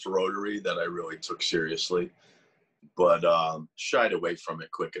first rotary that I really took seriously, but shied away from it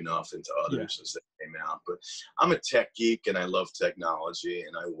quick enough into others as they came out. But I'm a tech geek and I love technology,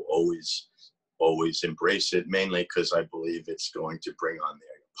 and I will always embrace it, mainly because I believe it's going to bring on the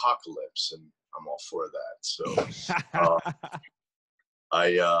apocalypse, and I'm all for that. So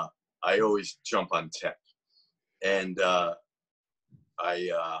I always jump on tech, and I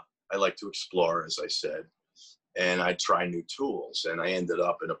like to explore, as I said, and I try new tools, and I ended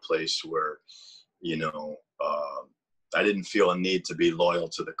up in a place where, you know, I didn't feel a need to be loyal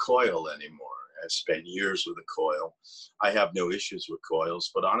to the coil anymore. I spent years with a coil. I have no issues with coils,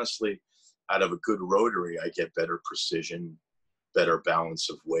 but honestly, out of a good rotary, I get better precision, better balance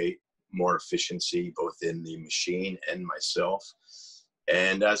of weight, more efficiency, both in the machine and myself.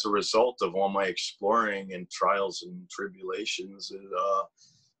 And as a result of all my exploring and trials and tribulations,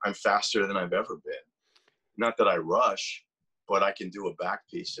 I'm faster than I've ever been. Not that I rush, but I can do a back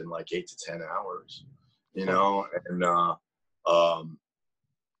piece in like 8 to 10 hours, you know, and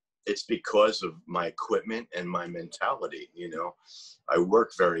it's because of my equipment and my mentality, you know. I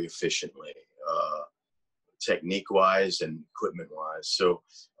work very efficiently, technique-wise and equipment-wise. So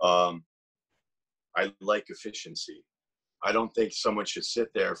I like efficiency. I don't think someone should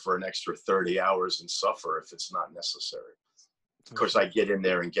sit there for an extra 30 hours and suffer if it's not necessary. Of course, I get in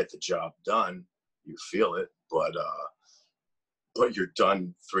there and get the job done. You feel it, but you're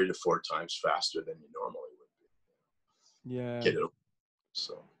done 3 to 4 times faster than you normally would be. Yeah. Get it.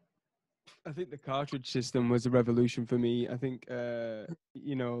 So I think the cartridge system was a revolution for me. I think,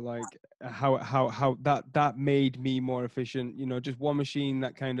 you know, like how that made me more efficient. You know, just one machine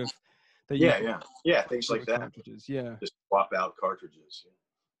that kind of that you yeah, things like that. Cartridges, yeah. Just swap out cartridges.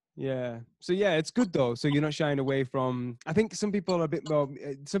 Yeah. So yeah, it's good though. So you're not shying away from. I think some people are a bit more.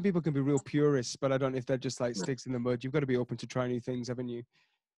 Some people can be real purists, but I don't know if they're just like sticks in the mud. You've got to be open to try new things, haven't you?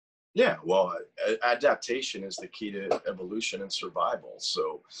 Yeah. Well, adaptation is the key to evolution and survival.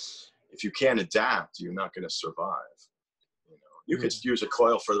 So if you can't adapt, you're not going to survive. You know, you could use a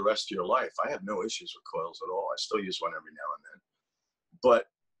coil for the rest of your life. I have no issues with coils at all. I still use one every now and then. But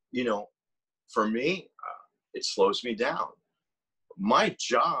you know, for me, it slows me down. My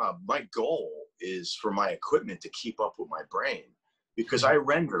job, my goal is for my equipment to keep up with my brain, because I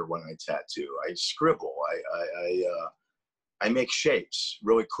render when I tattoo, I scribble, I make shapes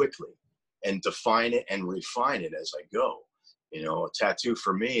really quickly and define it and refine it as I go. You know, a tattoo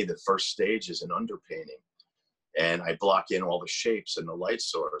for me, the first stage is an underpainting, and I block in all the shapes and the light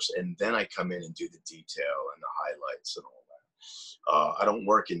source, and then I come in and do the detail and the highlights and all that. I don't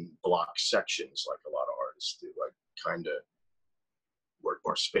work in block sections like a lot of artists do. I kind of work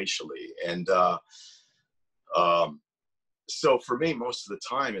more spatially. And so for me, most of the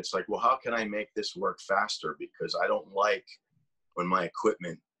time, it's like, well, how can I make this work faster? Because I don't like when my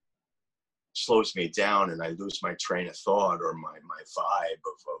equipment slows me down and I lose my train of thought or my vibe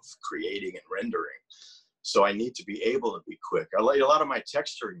of creating and rendering. So I need to be able to be quick. A lot of my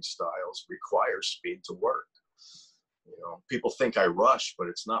texturing styles require speed to work. You know, people think I rush, but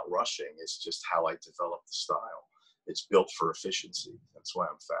it's not rushing. It's just how I develop the style. It's built for efficiency. That's why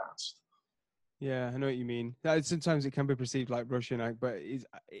I'm fast. Yeah, I know what you mean. Sometimes it can be perceived like rushing, but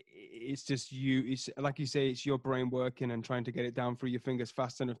it's just you. It's like you say, it's your brain working and trying to get it down through your fingers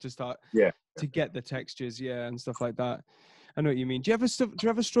fast enough to start to get the textures, and stuff like that. I know what you mean. Do you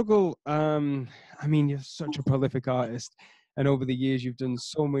ever struggle? I mean, you're such a prolific artist, and over the years you've done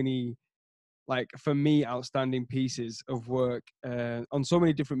so many, like for me, outstanding pieces of work on so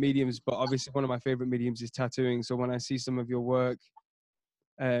many different mediums. But obviously, one of my favorite mediums is tattooing. So when I see some of your work,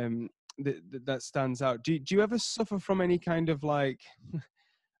 that stands out. Do you ever suffer from any kind of like,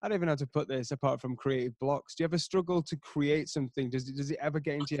 I don't even know how to put this apart from creative blocks? Do you ever struggle to create something? Does it ever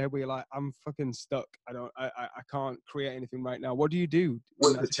get into your head where you're like, I'm fucking stuck. I can't create anything right now. What do you do?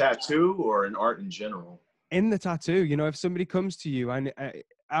 With the tattoo or in art in general? In the tattoo, you know, if somebody comes to you and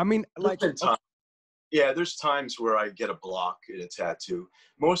I mean, like, there's times where I get a block in a tattoo.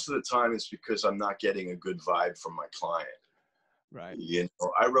 Most of the time it's because I'm not getting a good vibe from my client. Right. You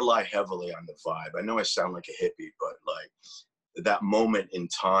know, I rely heavily on the vibe. I know I sound like a hippie, but like that moment in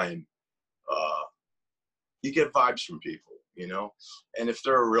time, you get vibes from people, you know? And if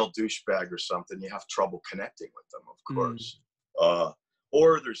they're a real douchebag or something, you have trouble connecting with them, of course.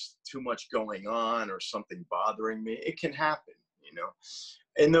 Or there's too much going on or something bothering me. It can happen, you know?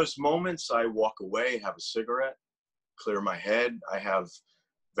 In those moments, I walk away, have a cigarette, clear my head. I have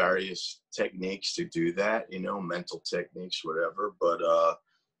various techniques to do that, you know, mental techniques, whatever. But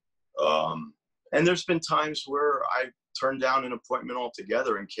and there's been times where I turned down an appointment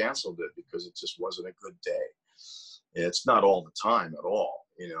altogether and canceled it because it just wasn't a good day. It's not all the time at all,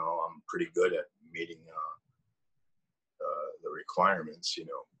 you know. I'm pretty good at meeting the requirements, you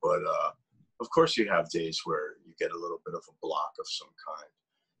know. But of course, you have days where you get a little bit of a block of some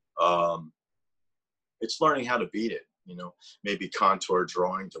kind. It's learning how to beat it. You know, maybe contour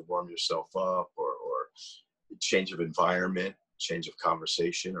drawing to warm yourself up, or change of environment, change of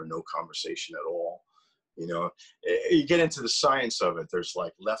conversation, or no conversation at all. You know, you get into the science of it. There's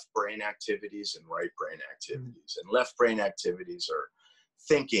like left brain activities and right brain activities. And left brain activities are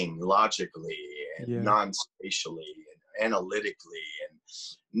thinking logically and non-spatially and analytically and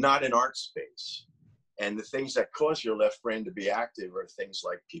not in art space. And the things that cause your left brain to be active are things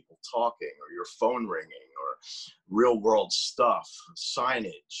like people talking or your phone ringing or real world stuff,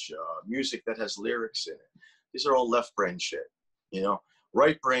 signage, music that has lyrics in it. These are all left brain shit, you know.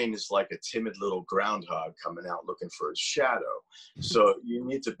 Right brain is like a timid little groundhog coming out looking for his shadow. So you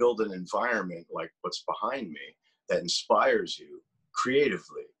need to build an environment like what's behind me that inspires you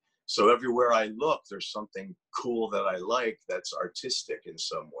creatively. So everywhere I look, there's something cool that I like that's artistic in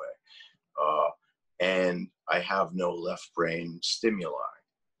some way. And I have no left brain stimuli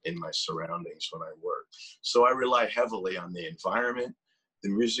in my surroundings when I work. So I rely heavily on the environment. The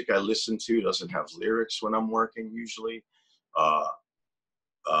music I listen to doesn't have lyrics when I'm working usually,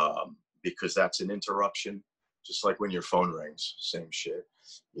 because that's an interruption. Just like when your phone rings, same shit.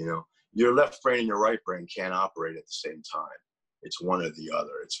 You know, your left brain and your right brain can't operate at the same time. It's one or the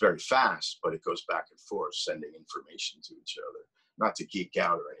other. It's very fast, but it goes back and forth, sending information to each other. Not to geek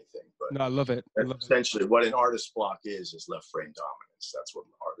out or anything, but No, I love it. I love essentially what an artist block is left brain dominance.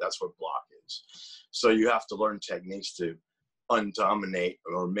 That's what block is. So you have to learn techniques to undominate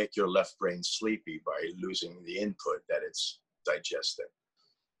or make your left brain sleepy by losing the input that it's digesting.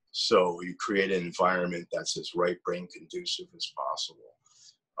 So you create an environment that's as right brain conducive as possible.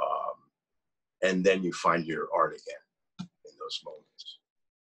 And then you find your art again in those moments.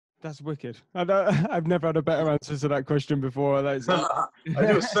 That's wicked. I've never had a better answer to that question before. I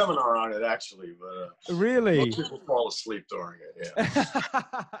do a seminar on it actually, but really, most people fall asleep during it. Yeah.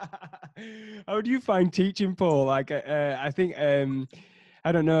 How do you find teaching, Paul? Like, I think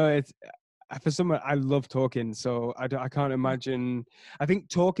I don't know. It's for someone I love talking, so I can't imagine. I think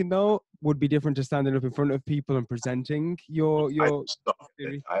talking though would be different to standing up in front of people and presenting your.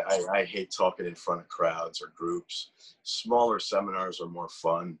 I hate talking in front of crowds or groups. Smaller seminars are more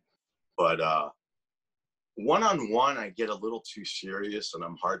fun. But one-on-one, I get a little too serious and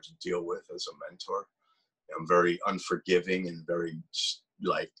I'm hard to deal with as a mentor. I'm very unforgiving and very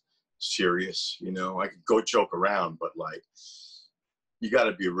like serious, you know. I could go joke around, but like you got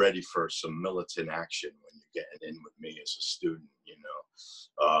to be ready for some militant action when you're getting in with me as a student, you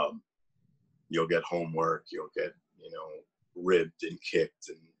know. You'll get homework, you'll get, you know, ribbed and kicked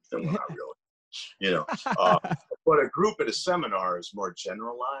and well, not really, you know. But a group at a seminar is more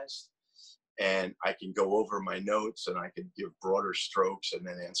generalized. And I can go over my notes and I can give broader strokes and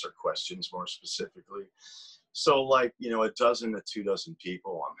then answer questions more specifically. So like, you know, 12 to 2 dozen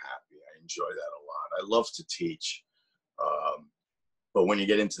people, I'm happy. I enjoy that a lot. I love to teach. But when you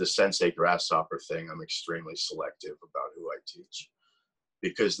get into the sensei grasshopper thing, I'm extremely selective about who I teach.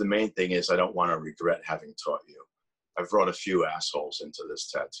 Because the main thing is I don't want to regret having taught you. I've brought a few assholes into this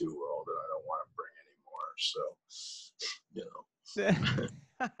tattoo world and I don't want to bring any more. So, you know.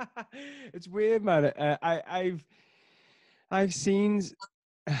 It's weird, man. I've seen.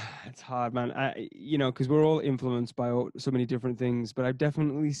 It's hard, man. You know, because we're all influenced by so many different things. But I've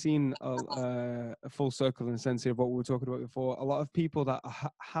definitely seen a full circle in the sense of what we were talking about before. A lot of people that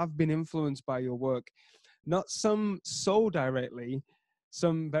have been influenced by your work, not some so directly,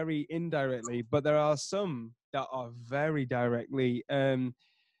 some very indirectly, but there are some that are very directly.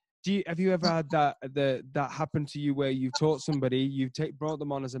 Have you ever had that happen to you where you've taught somebody, you've brought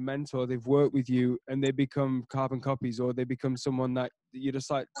them on as a mentor, they've worked with you and they become carbon copies, or they become someone that you're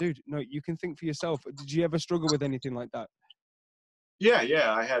just like, dude, no, you can think for yourself. Did you ever struggle with anything like that?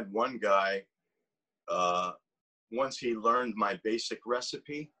 Yeah. I had one guy, once he learned my basic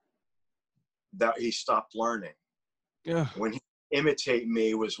recipe, that he stopped learning. Yeah. When he imitate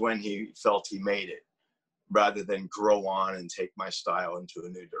me was when he felt he made it, rather than grow on and take my style into a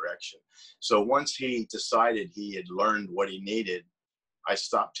new direction. So once he decided he had learned what he needed, I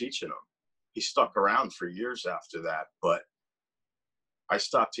stopped teaching him. He stuck around for years after that, but I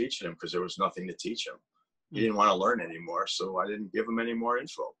stopped teaching him because there was nothing to teach him. He didn't want to learn anymore, so I didn't give him any more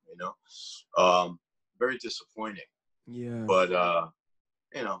info, you know. Very disappointing. Yeah. But,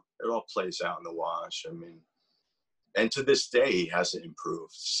 you know, it all plays out in the wash. I mean, and to this day, he hasn't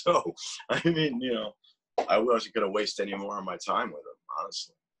improved. So, I mean, you know, I wasn't going to waste any more of my time with him,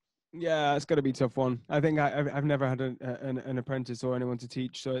 honestly. Yeah, it's got to be a tough one. I think I've never had an apprentice or anyone to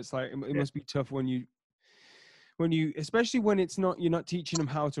teach, so it's like it must be tough when you, especially when it's not, you're not teaching them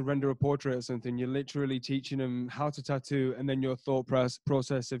how to render a portrait or something. You're literally teaching them how to tattoo, and then your thought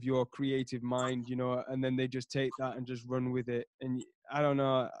process of your creative mind, you know, and then they just take that and just run with it. And I don't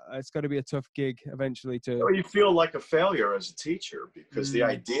know, it's got to be a tough gig eventually to. You feel like a failure as a teacher because the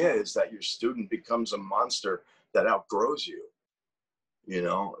idea is that your student becomes a monster that outgrows you. You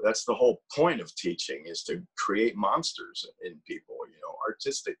know, that's the whole point of teaching, is to create monsters in people, you know,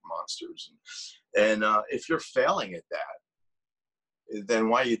 artistic monsters. And if you're failing at that, then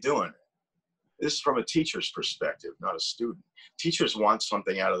why are you doing it? This is from a teacher's perspective, not a student. Teachers want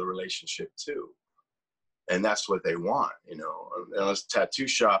something out of the relationship too. And that's what they want, you know. Unless tattoo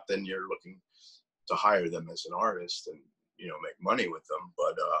shop, then you're looking to hire them as an artist, and make money with them.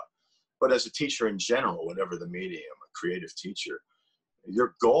 But as a teacher in general, whatever the medium, a creative teacher,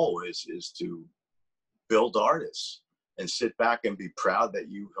 your goal is to build artists and sit back and be proud that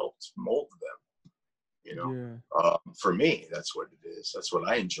you helped mold them. For me, that's what it is. That's what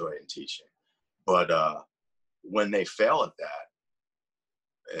I enjoy in teaching. But when they fail at that,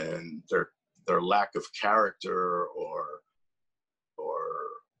 and their lack of character or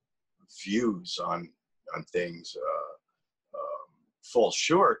views on things fall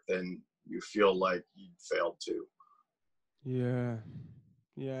short, then you feel like you failed too. Yeah.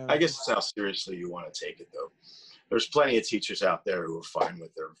 I guess it's how seriously you want to take it, though. There's plenty of teachers out there who are fine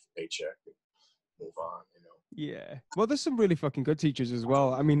with their paycheck and move on. Yeah. Well, there's some really fucking good teachers as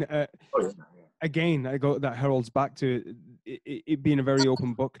well. I mean, again, that heralds back to it being a very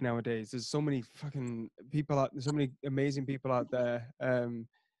open book nowadays. There's so many fucking people there's so many amazing people out there that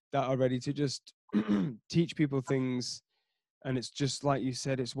are ready to just teach people things, and it's just like you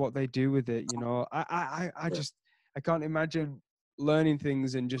said, it's what they do with it. I can't imagine learning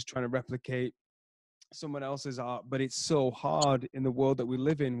things and just trying to replicate someone else's art, but it's so hard in the world that we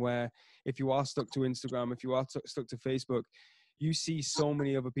live in, where if you are stuck to Instagram, if you are stuck to Facebook, you see so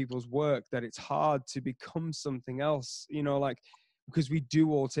many other people's work that it's hard to become something else, because we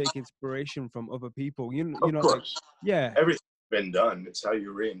do all take inspiration from other people. Of course. Yeah. Everything's been done. It's how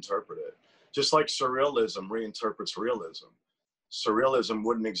you reinterpret it. Just like surrealism reinterprets realism. Surrealism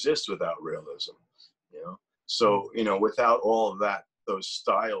wouldn't exist without realism, So, without all of that, those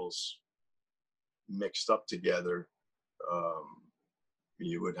styles mixed up together,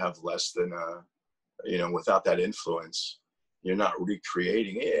 you would have less than without that influence, you're not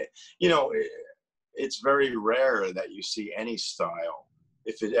recreating it. It's very rare that you see any style,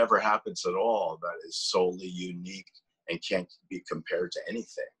 if it ever happens at all, that is solely unique and can't be compared to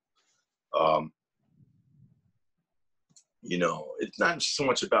anything. It's not so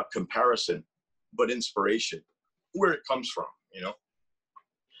much about comparison, but inspiration, where it comes from.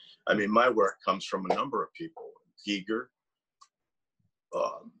 I mean, my work comes from a number of people: Giger,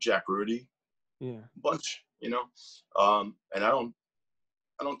 Jack Rudy, a bunch. And I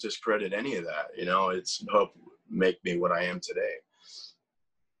don't discredit any of that. It's helped make me what I am today.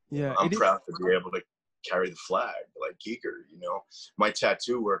 Yeah, I'm proud to be able to carry the flag like Giger. My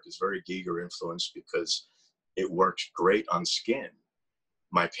tattoo work is very Giger influenced because it works great on skin.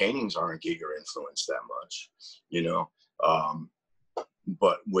 My paintings aren't Giger influenced that much,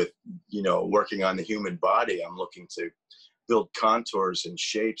 but with, working on the human body, I'm looking to build contours and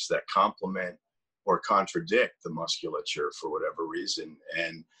shapes that complement or contradict the musculature for whatever reason.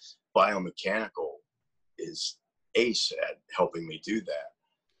 And biomechanical is ace at helping me do that.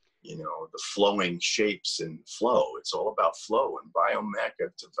 The flowing shapes and flow. It's all about flow. And biomech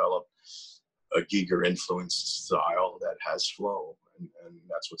have developed a Giger influenced style that has flow. And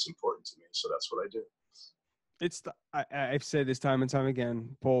that's what's important to me. So that's what I do. I've said this time and time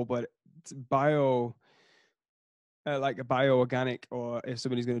again, Paul, but it's like a bioorganic, or if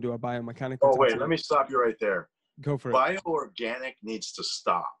somebody's going to do a biomechanical. Oh, wait, let me stop you right there. Go for it. Bioorganic needs to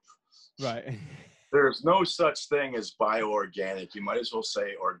stop. Right. There's no such thing as bioorganic. You might as well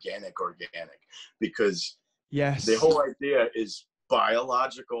say organic, because the whole idea is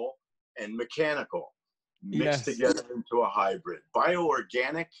biological and mechanical mixed together into a hybrid.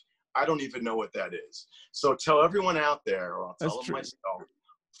 Bioorganic, I don't even know what that is. So tell everyone out there, or I'll tell them myself,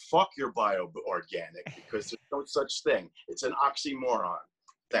 fuck your bioorganic, because there's no such thing. It's an oxymoron.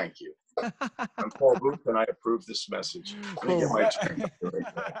 Thank you. I'm Paul Booth, and I approve this message. Let me get my drink.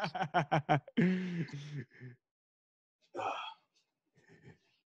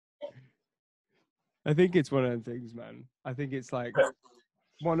 I think it's one of the things, man. I think it's like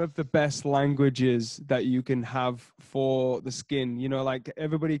one of the best languages that you can have for the skin. Like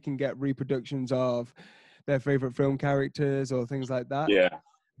everybody can get reproductions of their favorite film characters or things like that. Yeah.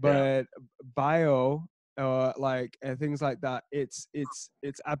 But bio, things like that, it's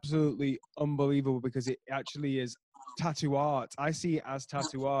absolutely unbelievable, because it actually is tattoo art. I see it as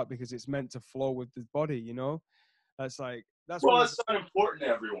tattoo art because it's meant to flow with the body. That's not important to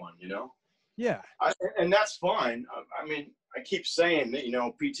everyone. Yeah. And that's fine. I mean, I keep saying that,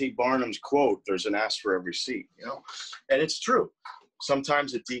 P.T. Barnum's quote, there's an ass for every seat, and it's true.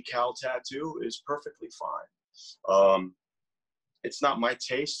 Sometimes a decal tattoo is perfectly fine. It's not my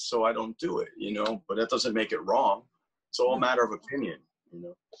taste, so I don't do it, but that doesn't make it wrong. It's all a matter of opinion,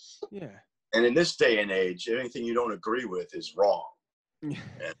 Yeah. And in this day and age, anything you don't agree with is wrong. And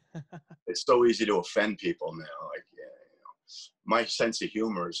it's so easy to offend people now. My sense of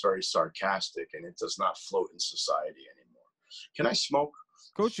humor is very sarcastic, and it does not float in society anymore. Can I smoke?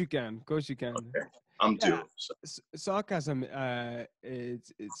 Of course you can. Okay. I'm Yeah, due. So. sarcasm.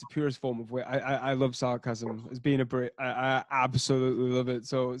 It's the purest form of wit. I love sarcasm. As being a Brit, I absolutely love it.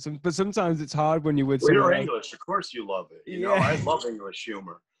 So, but sometimes it's hard when you're with Well, someone you're else. English, of course you love it. You know, Yeah. I love English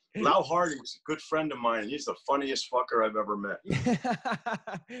humor. Lau Hardy's a good friend of mine, and he's the funniest fucker I've ever met.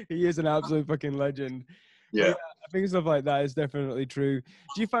 He is an absolute fucking legend. But Yeah. yeah, I think stuff like that is definitely true.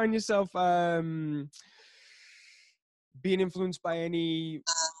 Do you find yourself being influenced by any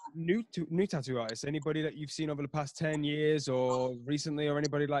new tattoo artists? Anybody that you've seen over the past 10 years or recently, or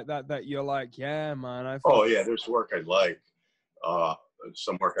anybody like that that you're like, yeah, man, I Oh fuck. yeah, there's work I like. Uh,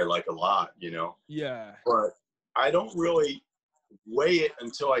 some work I like a lot, you know. Yeah. But I don't really weigh it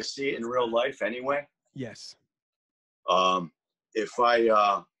until I see it in real life anyway. Yes. Um, if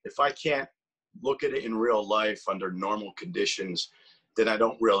I can't look at it in real life under normal conditions, then I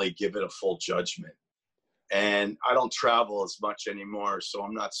don't really give it a full judgment. And I don't travel as much anymore, so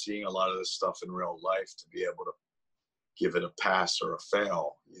I'm not seeing a lot of this stuff in real life to be able to give it a pass or a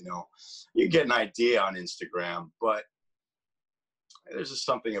fail. You know, you get an idea on Instagram, but there's just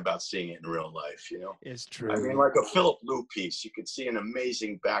something about seeing it in real life, you know. It's I mean, true. like a Philip Lou piece, you could see an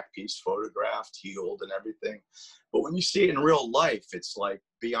amazing back piece photographed, healed, and everything. But when you see it in real life, it's like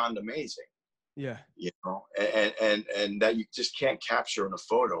beyond amazing, Yeah. you know, and that you just can't capture in a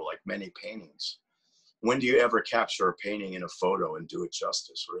photo like many paintings. When do you ever capture a painting in a photo and do it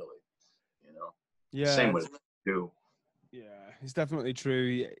justice, really? You know, Yeah. same with you. Yeah, it's definitely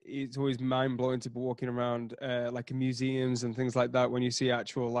true. It's always mind blowing to be walking around like in museums and things like that when you see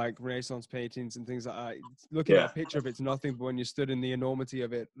actual like Renaissance paintings and things like that. Looking at a Yeah, picture of it's nothing, but when you stood in the enormity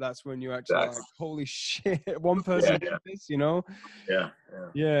of it, that's when you actually exactly. like, holy shit, one Yeah, person did yeah, this, you know? yeah, yeah.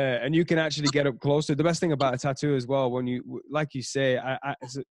 Yeah, and you can actually get up closer. The best thing about a tattoo as well, when you, like you say,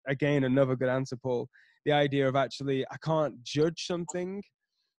 again, another good answer, Paul. The idea of actually, I can't judge something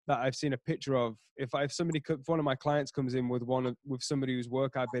that I've seen a picture of. If one of my clients comes in with with somebody whose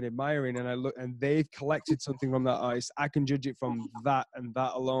work I've been admiring, and I look and they've collected something from that artist, I can judge it from that and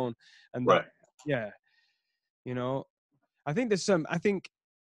that alone. And that, Right. yeah, you know, I think there's some. I think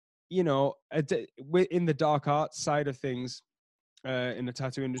you know, in the dark arts side of things, in the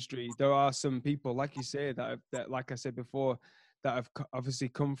tattoo industry, there are some people, like you say, that like I said before, that have obviously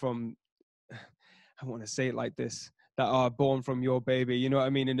come from. I want to say it like this, that are born from your baby. You know what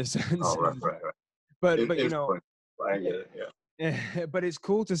I mean, in a sense. Oh, right, right, right. But you know, Influence. I yeah, get it. Yeah. yeah. But it's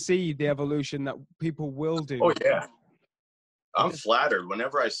cool to see the evolution that people will Oh do. yeah. It I'm just, flattered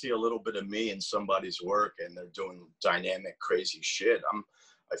whenever I see a little bit of me in somebody's work and they're doing dynamic, crazy shit.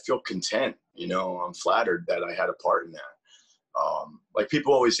 I feel content. You know, I'm flattered that I had a part in that. Like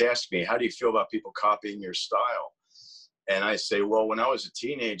people always ask me, how do you feel about people copying your style? And I say, well, when I was a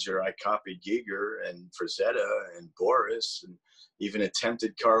teenager, I copied Giger and Frazetta and Boris and even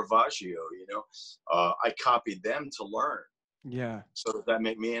attempted Caravaggio, you know. I copied them to learn. yeah, So does that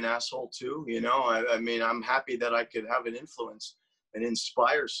make me an asshole too? You know, I mean, I'm happy that I could have an influence and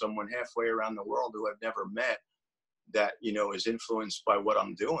inspire someone halfway around the world who I've never met that, you know, is influenced by what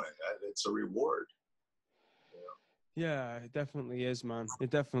I'm doing. It's a reward. yeah. It definitely is, man. It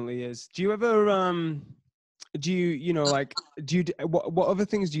definitely is. Do you ever do you know like what other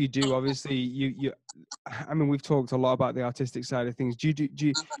things do you do? Obviously, you. I mean, we've talked a lot about the artistic side of things. Do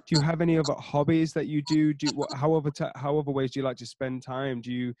you have any other hobbies that you do? However ways do you like to spend time?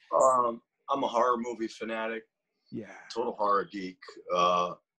 Do you? I'm a horror movie fanatic, Yeah. total horror geek.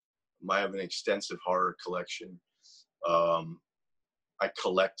 I have an extensive horror collection. Um, I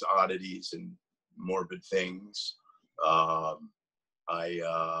collect oddities and morbid things. Um,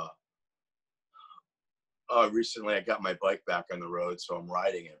 I recently I got my bike back on the road, so I'm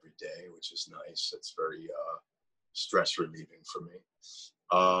riding every day, which is nice. It's very stress relieving for me.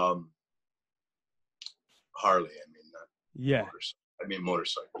 Um, Harley, I mean, not Yeah. motorcycle. I mean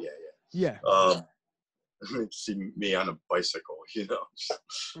motorcycle. Yeah, Yeah. yeah. See me on a bicycle, you know.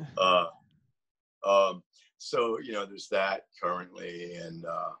 Uh, so you know, there's that currently, and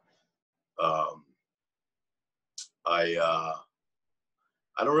um, I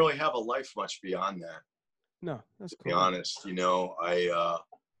don't really have a life much beyond that. No, that's To be cool. honest, you know,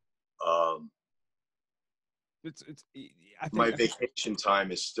 um, It's. I my think. vacation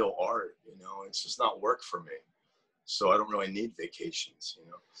time is still art. You know, it's just not work for me. So I don't really need vacations. You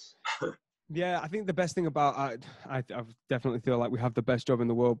know. Yeah, I think the best thing about I definitely feel like we have the best job in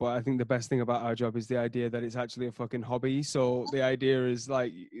the world, but I think the best thing about our job is the idea that it's actually a fucking hobby. So the idea is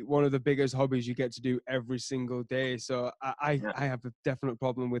like one of the biggest hobbies you get to do every single day. So Yeah. I have a definite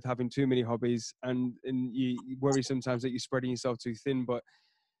problem with having too many hobbies, and you worry sometimes that you're spreading yourself too thin. But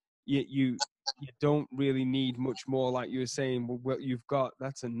you don't really need much more. Like you were saying, what you've got,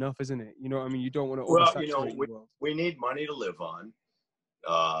 that's enough, isn't it? You know what I mean? You don't want to Well, you know, oversaturate the world. we need money to live on,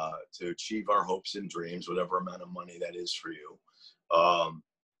 to achieve our hopes and dreams, whatever amount of money that is for you. Um,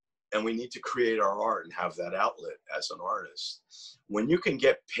 and we need to create our art and have that outlet as an artist. When you can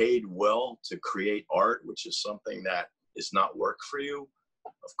get paid well to create art, which is something that is not work for you,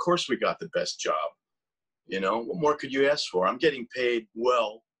 of course we got the best job. You know, what more could you ask for? I'm getting paid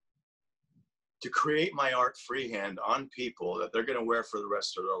well to create my art freehand on people that they're going to wear for the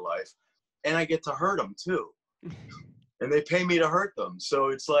rest of their life. And I get to hurt them too. And they pay me to hurt them. So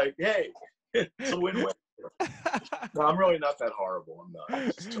it's like, hey, it's a win-win. No, I'm really not that horrible. I'm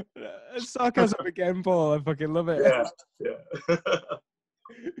not. Sarcasm again, Paul. I fucking love it. Yeah, yeah.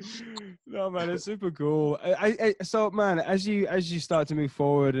 No, man, it's super cool. So, man, as you start to move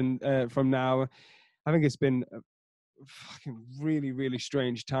forward and from now, I think it's been a fucking really, really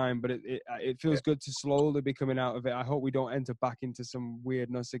strange time, but it feels good to slowly be coming out of it. I hope we don't enter back into some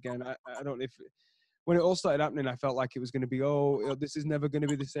weirdness again. I don't know if when it all started happening, I felt like it was going to be, this is never going to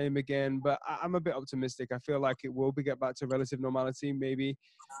be the same again. But I'm a bit optimistic. I feel like it will get back to relative normality, maybe.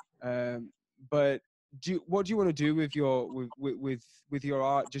 But what do you want to do with your with your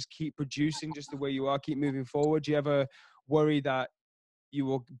art? Just keep producing just the way you are, keep moving forward. Do you ever worry that you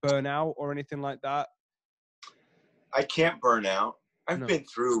will burn out or anything like that? I can't burn out. I've No. been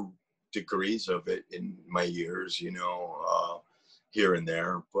through degrees of it in my years, you know, here and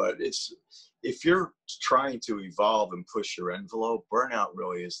there. But if you're trying to evolve and push your envelope, burnout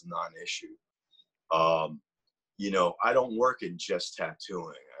really is a non-issue. You know, I don't work in just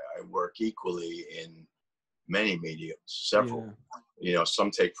tattooing. I work equally in many mediums, several. Yeah. You know,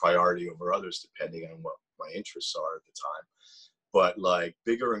 some take priority over others depending on what my interests are at the time. But like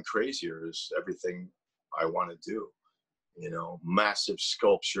bigger and crazier is everything I want to do. You know, massive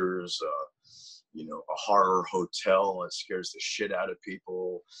sculptures, you know, a horror hotel that scares the shit out of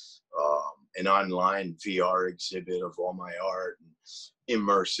people, an online VR exhibit of all my art, and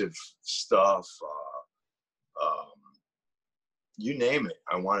immersive stuff. You name it,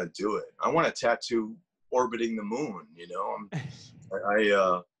 I want to do it. I want to tattoo orbiting the moon. You know,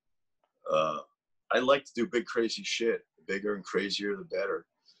 I like to do big crazy shit. The bigger and crazier, the better.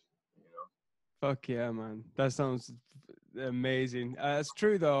 You know. Fuck yeah, man. That sounds amazing. It's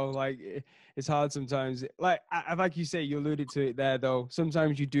true though. Like it's hard sometimes. Like like you say, you alluded to it there though.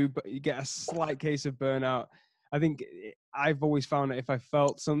 Sometimes you do, but you get a slight case of burnout. I think I've always found that if I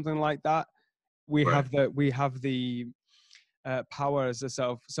felt something like that, we Right. have the power as a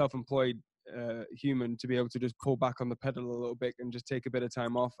self-employed human to be able to just pull back on the pedal a little bit and just take a bit of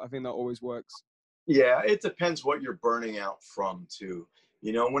time off. I think that always works. Yeah, it depends what you're burning out from too.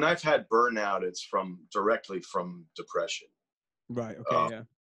 You know, when I've had burnout, it's directly from depression. Right. Okay. Yeah.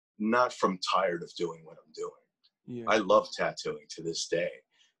 Not from tired of doing what I'm doing. Yeah. I love tattooing to this day.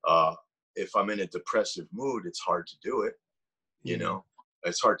 If I'm in a depressive mood, it's hard to do it. You know,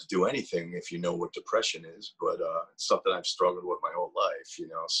 it's hard to do anything if you know what depression is, but it's something I've struggled with my whole life, you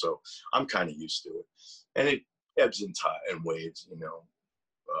know, so I'm kind of used to it. And it ebbs and waves, you know,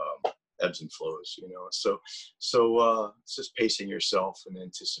 ebbs and flows, you know. So it's just pacing yourself and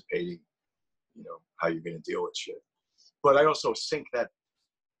anticipating, you know, how you're going to deal with shit. But I also think that,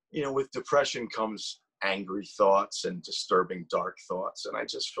 you know, with depression comes angry thoughts and disturbing dark thoughts, and I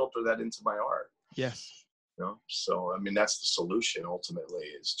just filter that into my art. Yes. You know? So, I mean, that's the solution ultimately,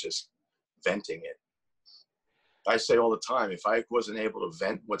 is just venting it. I say all the time, if I wasn't able to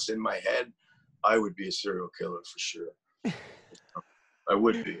vent what's in my head, I would be a serial killer for sure. I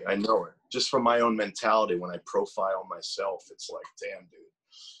would be. I know it. Just from my own mentality, when I profile myself, it's like, damn, dude,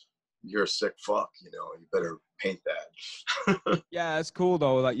 you're a sick fuck, you know, you better paint that. Yeah, it's cool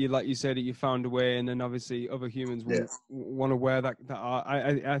though. Like you said, that you found a way, and then obviously other humans want to wear that art.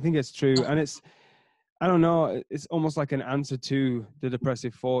 I think it's true, and it's, I don't know, it's almost like an answer to the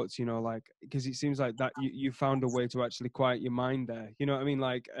depressive thoughts, you know, like, because it seems like that you found a way to actually quiet your mind there. You know what I mean?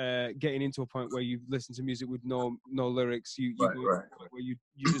 Like getting into a point where you listen to music with no lyrics, Right. where you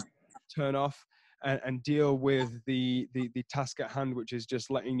just turn off and deal with the task at hand, which is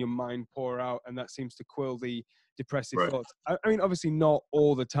just letting your mind pour out, and that seems to quell the depressive thoughts. I mean, obviously not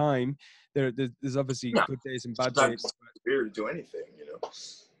all the time. There's obviously good days and bad days. Fear to do anything, you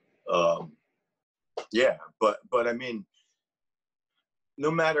know. Yeah, but I mean,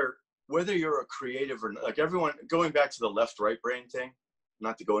 no matter whether you're a creative or not, like everyone, going back to the left-right brain thing,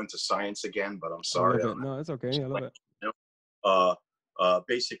 not to go into science again, but I'm sorry. I love it. No, it's okay. I love it. You know,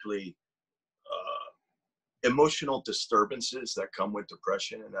 basically, emotional disturbances that come with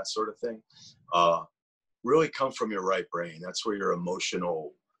depression and that sort of thing really come from your right brain. That's where your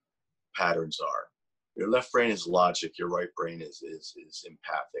emotional patterns are. Your left brain is logic. Your right brain is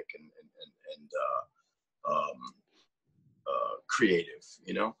empathic and creative,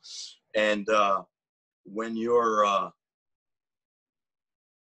 you know? And when you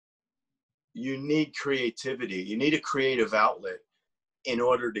need creativity, you need a creative outlet in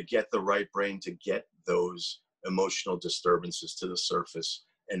order to get the right brain to get those emotional disturbances to the surface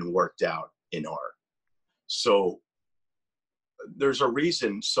and worked out in art. So there's a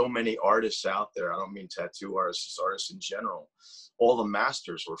reason so many artists out there, I don't mean tattoo artists, artists in general, all the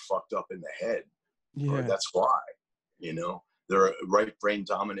masters were fucked up in the head. Yeah. Or that's why, you know, they're right brain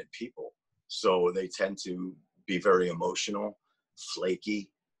dominant people. So they tend to be very emotional, flaky,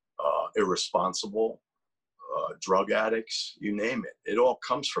 irresponsible, drug addicts, you name it. It all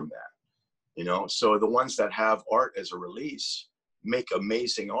comes from that, you know? So the ones that have art as a release make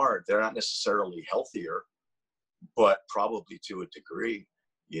amazing art. They're not necessarily healthier, but probably to a degree,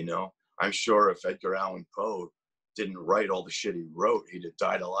 you know? I'm sure if Edgar Allan Poe didn't write all the shit he wrote, he'd have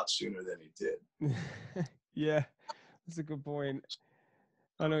died a lot sooner than he did. Yeah, that's a good point.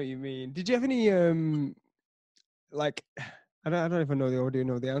 I know what you mean. Did you have any like I don't even know the audio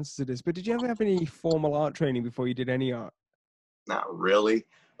know the answer to this, but did you ever have any formal art training before you did any art? Not really.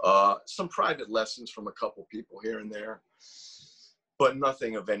 Some private lessons from a couple people here and there, but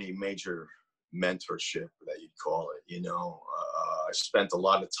nothing of any major mentorship that you'd call it, you know. I spent a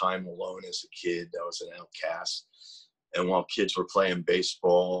lot of time alone as a kid. I was an outcast. And while kids were playing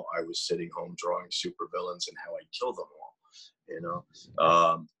baseball, I was sitting home drawing supervillains and how I'd kill them all, you know.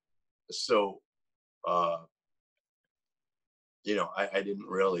 You know, I didn't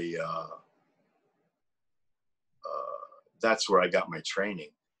really, that's where I got my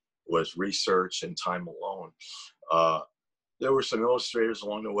training, was research and time alone. There were some illustrators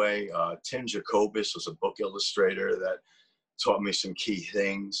along the way. Tim Jacobus was a book illustrator that taught me some key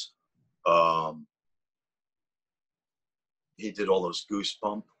things. He did all those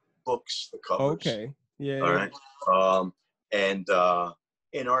Goosebump books, the covers. Okay. Yeah. All right. And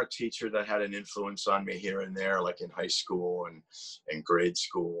an art teacher that had an influence on me here and there, like in high school and grade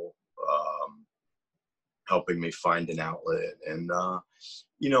school, helping me find an outlet. And,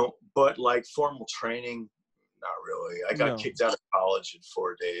 you know, but like formal training, not really. I got kicked out of college in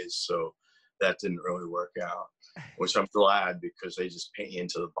 4 days, so that didn't really work out, which I'm glad, because they just paint you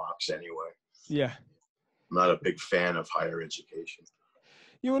into the box anyway. Yeah. I'm not a big fan of higher education.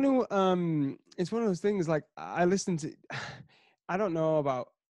 You know, it's one of those things, like, I listen to, I don't know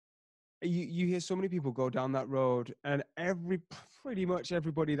about, you hear so many people go down that road, and pretty much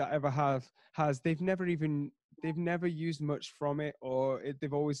everybody that ever has, they've never used much from it, or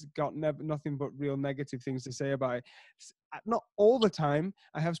they've always got nothing but real negative things to say about it. Not all the time.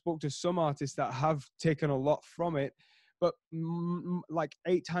 I have spoke to some artists that have taken a lot from it, but like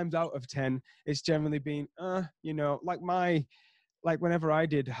 8 times out of 10, it's generally been, you know, like whenever I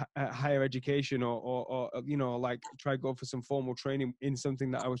did higher education or you know, like try to go for some formal training in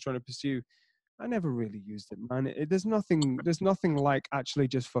something that I was trying to pursue, I never really used it, man. There's nothing like actually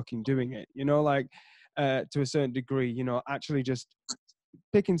just fucking doing it, you know, like to a certain degree, you know, actually just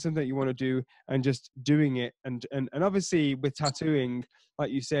picking something that you want to do and just doing it. And obviously with tattooing, like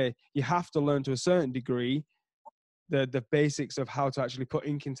you say, you have to learn to a certain degree the basics of how to actually put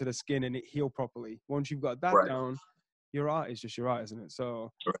ink into the skin and it heal properly. Once you've got that down, your art is just your art, isn't it?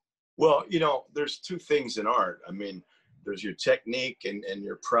 So, well, you know, there's 2 things in art. I mean, there's your technique and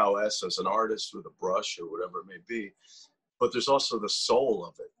your prowess as an artist with a brush or whatever it may be, but there's also the soul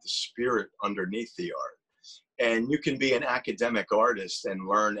of it, the spirit underneath the art. And you can be an academic artist and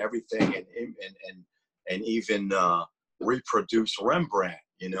learn everything and even reproduce Rembrandt,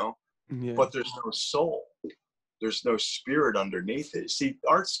 you know, but there's no soul. There's no spirit underneath it. See,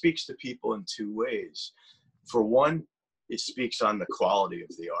 art speaks to people in 2 ways. For one, it speaks on the quality of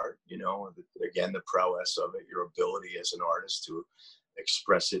the art, you know, again, the prowess of it, your ability as an artist to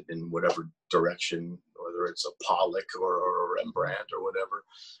express it in whatever direction, whether it's a Pollock or a Rembrandt or whatever.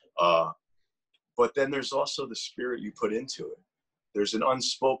 But then there's also the spirit you put into it. There's an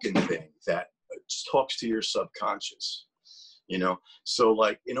unspoken thing that talks to your subconscious, you know? So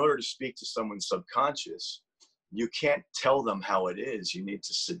like, in order to speak to someone's subconscious, you can't tell them how it is. You need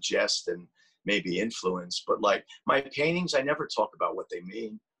to suggest and maybe influence. But like my paintings, I never talk about what they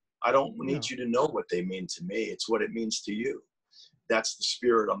mean. I don't need you to know what they mean to me. It's what it means to you. That's the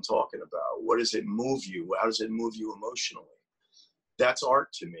spirit I'm talking about. What does it move you? How does it move you emotionally? That's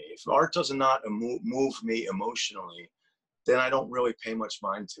art to me. If art does not move me emotionally, then I don't really pay much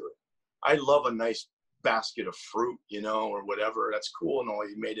mind to it. I love a nice basket of fruit, you know, or whatever. That's cool and all.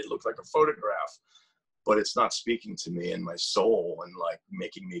 You made it look like a photograph. but it's not speaking to me in my soul and like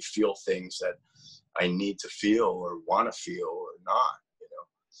making me feel things that I need to feel or want to feel or not. You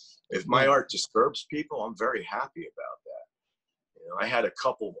know, if my art disturbs people, I'm very happy about that. You know, I had a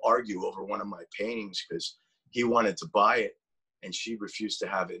couple argue over one of my paintings because he wanted to buy it and she refused to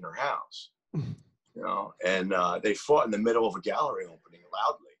have it in her house. You know, and they fought in the middle of a gallery opening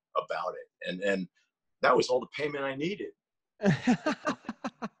loudly about it, and that was all the payment I needed.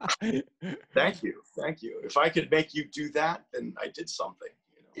 Thank you. If I could make you do that, then I did something.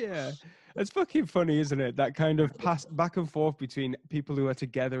 You know? Yeah, it's fucking funny, isn't it? That kind of pass back and forth between people who are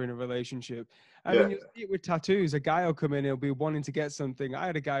together in a relationship. I mean, you see it with tattoos. A guy will come in, he'll be wanting to get something. I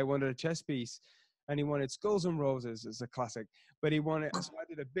had a guy who wanted a chess piece, and he wanted skulls and roses. It's a classic, but he wanted. So I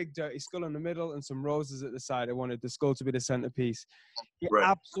did a big dirty skull in the middle and some roses at the side. I wanted the skull to be the centerpiece. He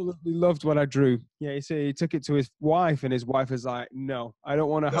absolutely loved what I drew. Yeah, he took it to his wife, and his wife is like, "No, I don't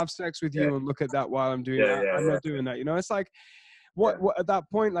want to have sex with you and look at that while I'm doing that. I'm not doing that." You know, it's like, what at that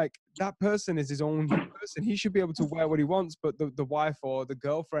point, like, that person is his own person. He should be able to wear what he wants, but the wife or the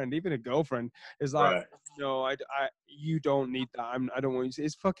girlfriend, even a girlfriend, is like, "No, you don't need that. I don't want you to."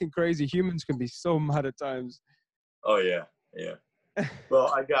 It's fucking crazy. Humans can be so mad at times. Oh yeah.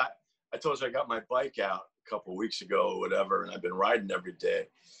 Well, I told you I got my bike out a couple of weeks ago or whatever, and I've been riding every day.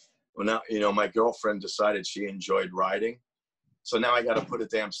 Well, now, you know, my girlfriend decided she enjoyed riding. So now I got to put a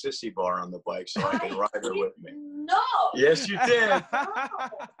damn sissy bar on the bike so I can ride her with me. No. Yes, you did. No.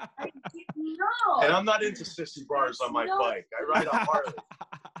 I didn't know. And I'm not into sissy bars on my bike. I ride a Harley.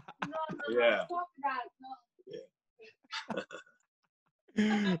 No, yeah. Stop that.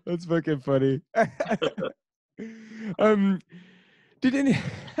 Yeah. That's fucking funny. Did any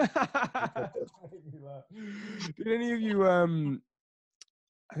did any of you I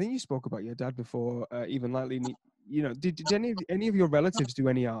think you spoke about your dad before, even lightly. You know, did any of your relatives do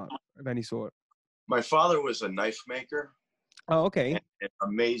any art of any sort? My father was a knife maker. Oh, okay. And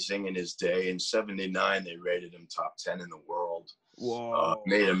amazing in his day. In '79, they rated him top 10 in the world. Whoa.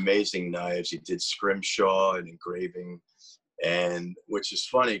 Made amazing knives. He did scrimshaw and engraving, and which is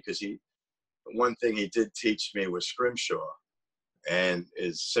funny because one thing he did teach me was scrimshaw, and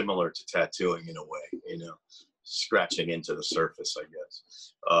is similar to tattooing in a way, you know, scratching into the surface, I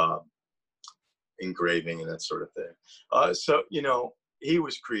guess, engraving and that sort of thing. So, you know, he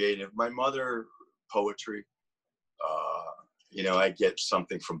was creative. My mother, poetry. You know, I get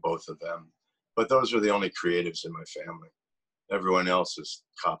something from both of them, but those are the only creatives in my family. Everyone else is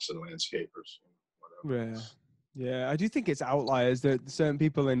cops and landscapers. Whatever. Yeah. I do think it's outliers that certain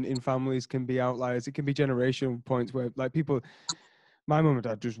people in families can be outliers. It can be generational points where, like, people, my mom and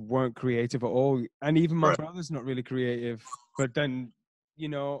dad just weren't creative at all. And even my brother's not really creative, but then, you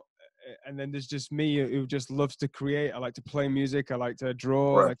know, and then there's just me who just loves to create. I like to play music. I like to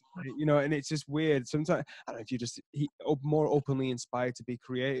draw, you know, and it's just weird. Sometimes, I don't know if you just more openly inspired to be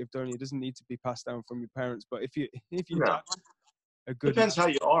creative, don't you? It doesn't need to be passed down from your parents, but if you a good depends how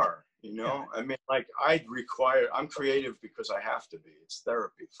you are, you know. I mean, like, I'm creative because I have to be. It's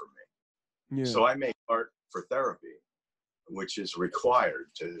therapy for me. So I make art for therapy, which is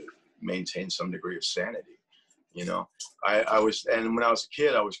required to maintain some degree of sanity. You know, and when I was a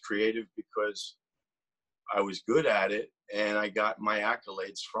kid, I was creative because I was good at it and I got my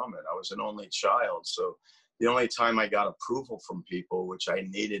accolades from it. I was an only child. So the only time I got approval from people, which I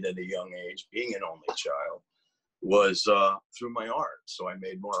needed at a young age, being an only child, was through my art. So I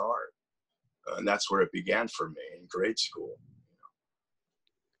made more art. And that's where it began for me in grade school.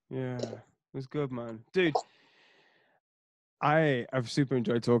 You know? Yeah, it was good, man. Dude, I've super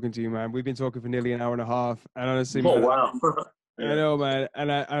enjoyed talking to you, man. We've been talking for nearly an hour and a half, and honestly, man, wow. I know, man,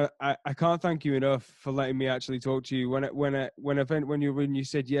 and I can't thank you enough for letting me actually talk to you. When you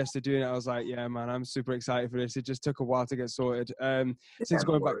said yes to doing it, I was like, yeah, man, I'm super excited for this. It just took a while to get sorted. Since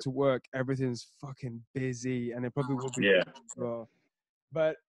going back to work, everything's fucking busy, and it probably will be. Yeah. As well.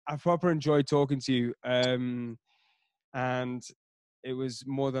 But I proper enjoyed talking to you, and it was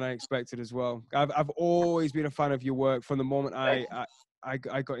more than I expected as well. I've always been a fan of your work from the moment I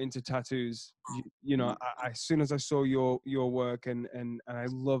got into tattoos. You know, as soon as I saw your work and I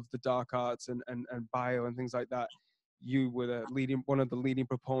love the dark arts and bio and things like that, you were one of the leading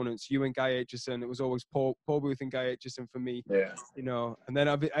proponents. You and Guy Aitchison. It was always Paul Booth and Guy Aitchison for me. Yeah. You know, and then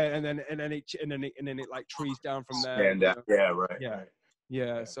it like trees down from there. And yeah, right. Yeah. Right.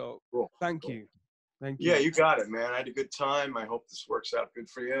 Yeah. So thank you. Thank you. Yeah, you got it, man. I had a good time. I hope this works out good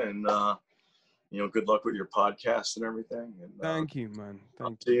for you. And, you know, good luck with your podcast and everything. And, thank you, man.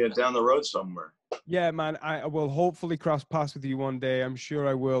 I'll see you down the road somewhere. Yeah, man. I will hopefully cross paths with you one day. I'm sure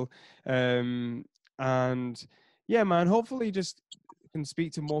I will. And yeah, man, hopefully just can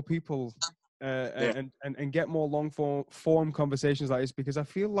speak to more people and get more long form conversations like this, because I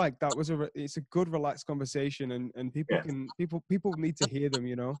feel like that was it's a good relaxed conversation, and people people need to hear them,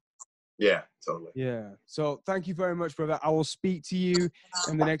 you know. Yeah, totally. Yeah. So thank you very much, brother. I will speak to you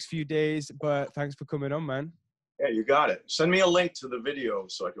in the next few days, but thanks for coming on, man. Yeah, you got it. Send me a link to the video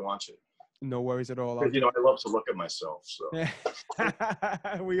so I can watch it. No worries at all. Because, you know, I love to look at myself. So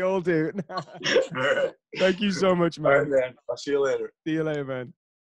we all do. all right. Thank you so much, man. All right, man. I'll see you later. See you later, man.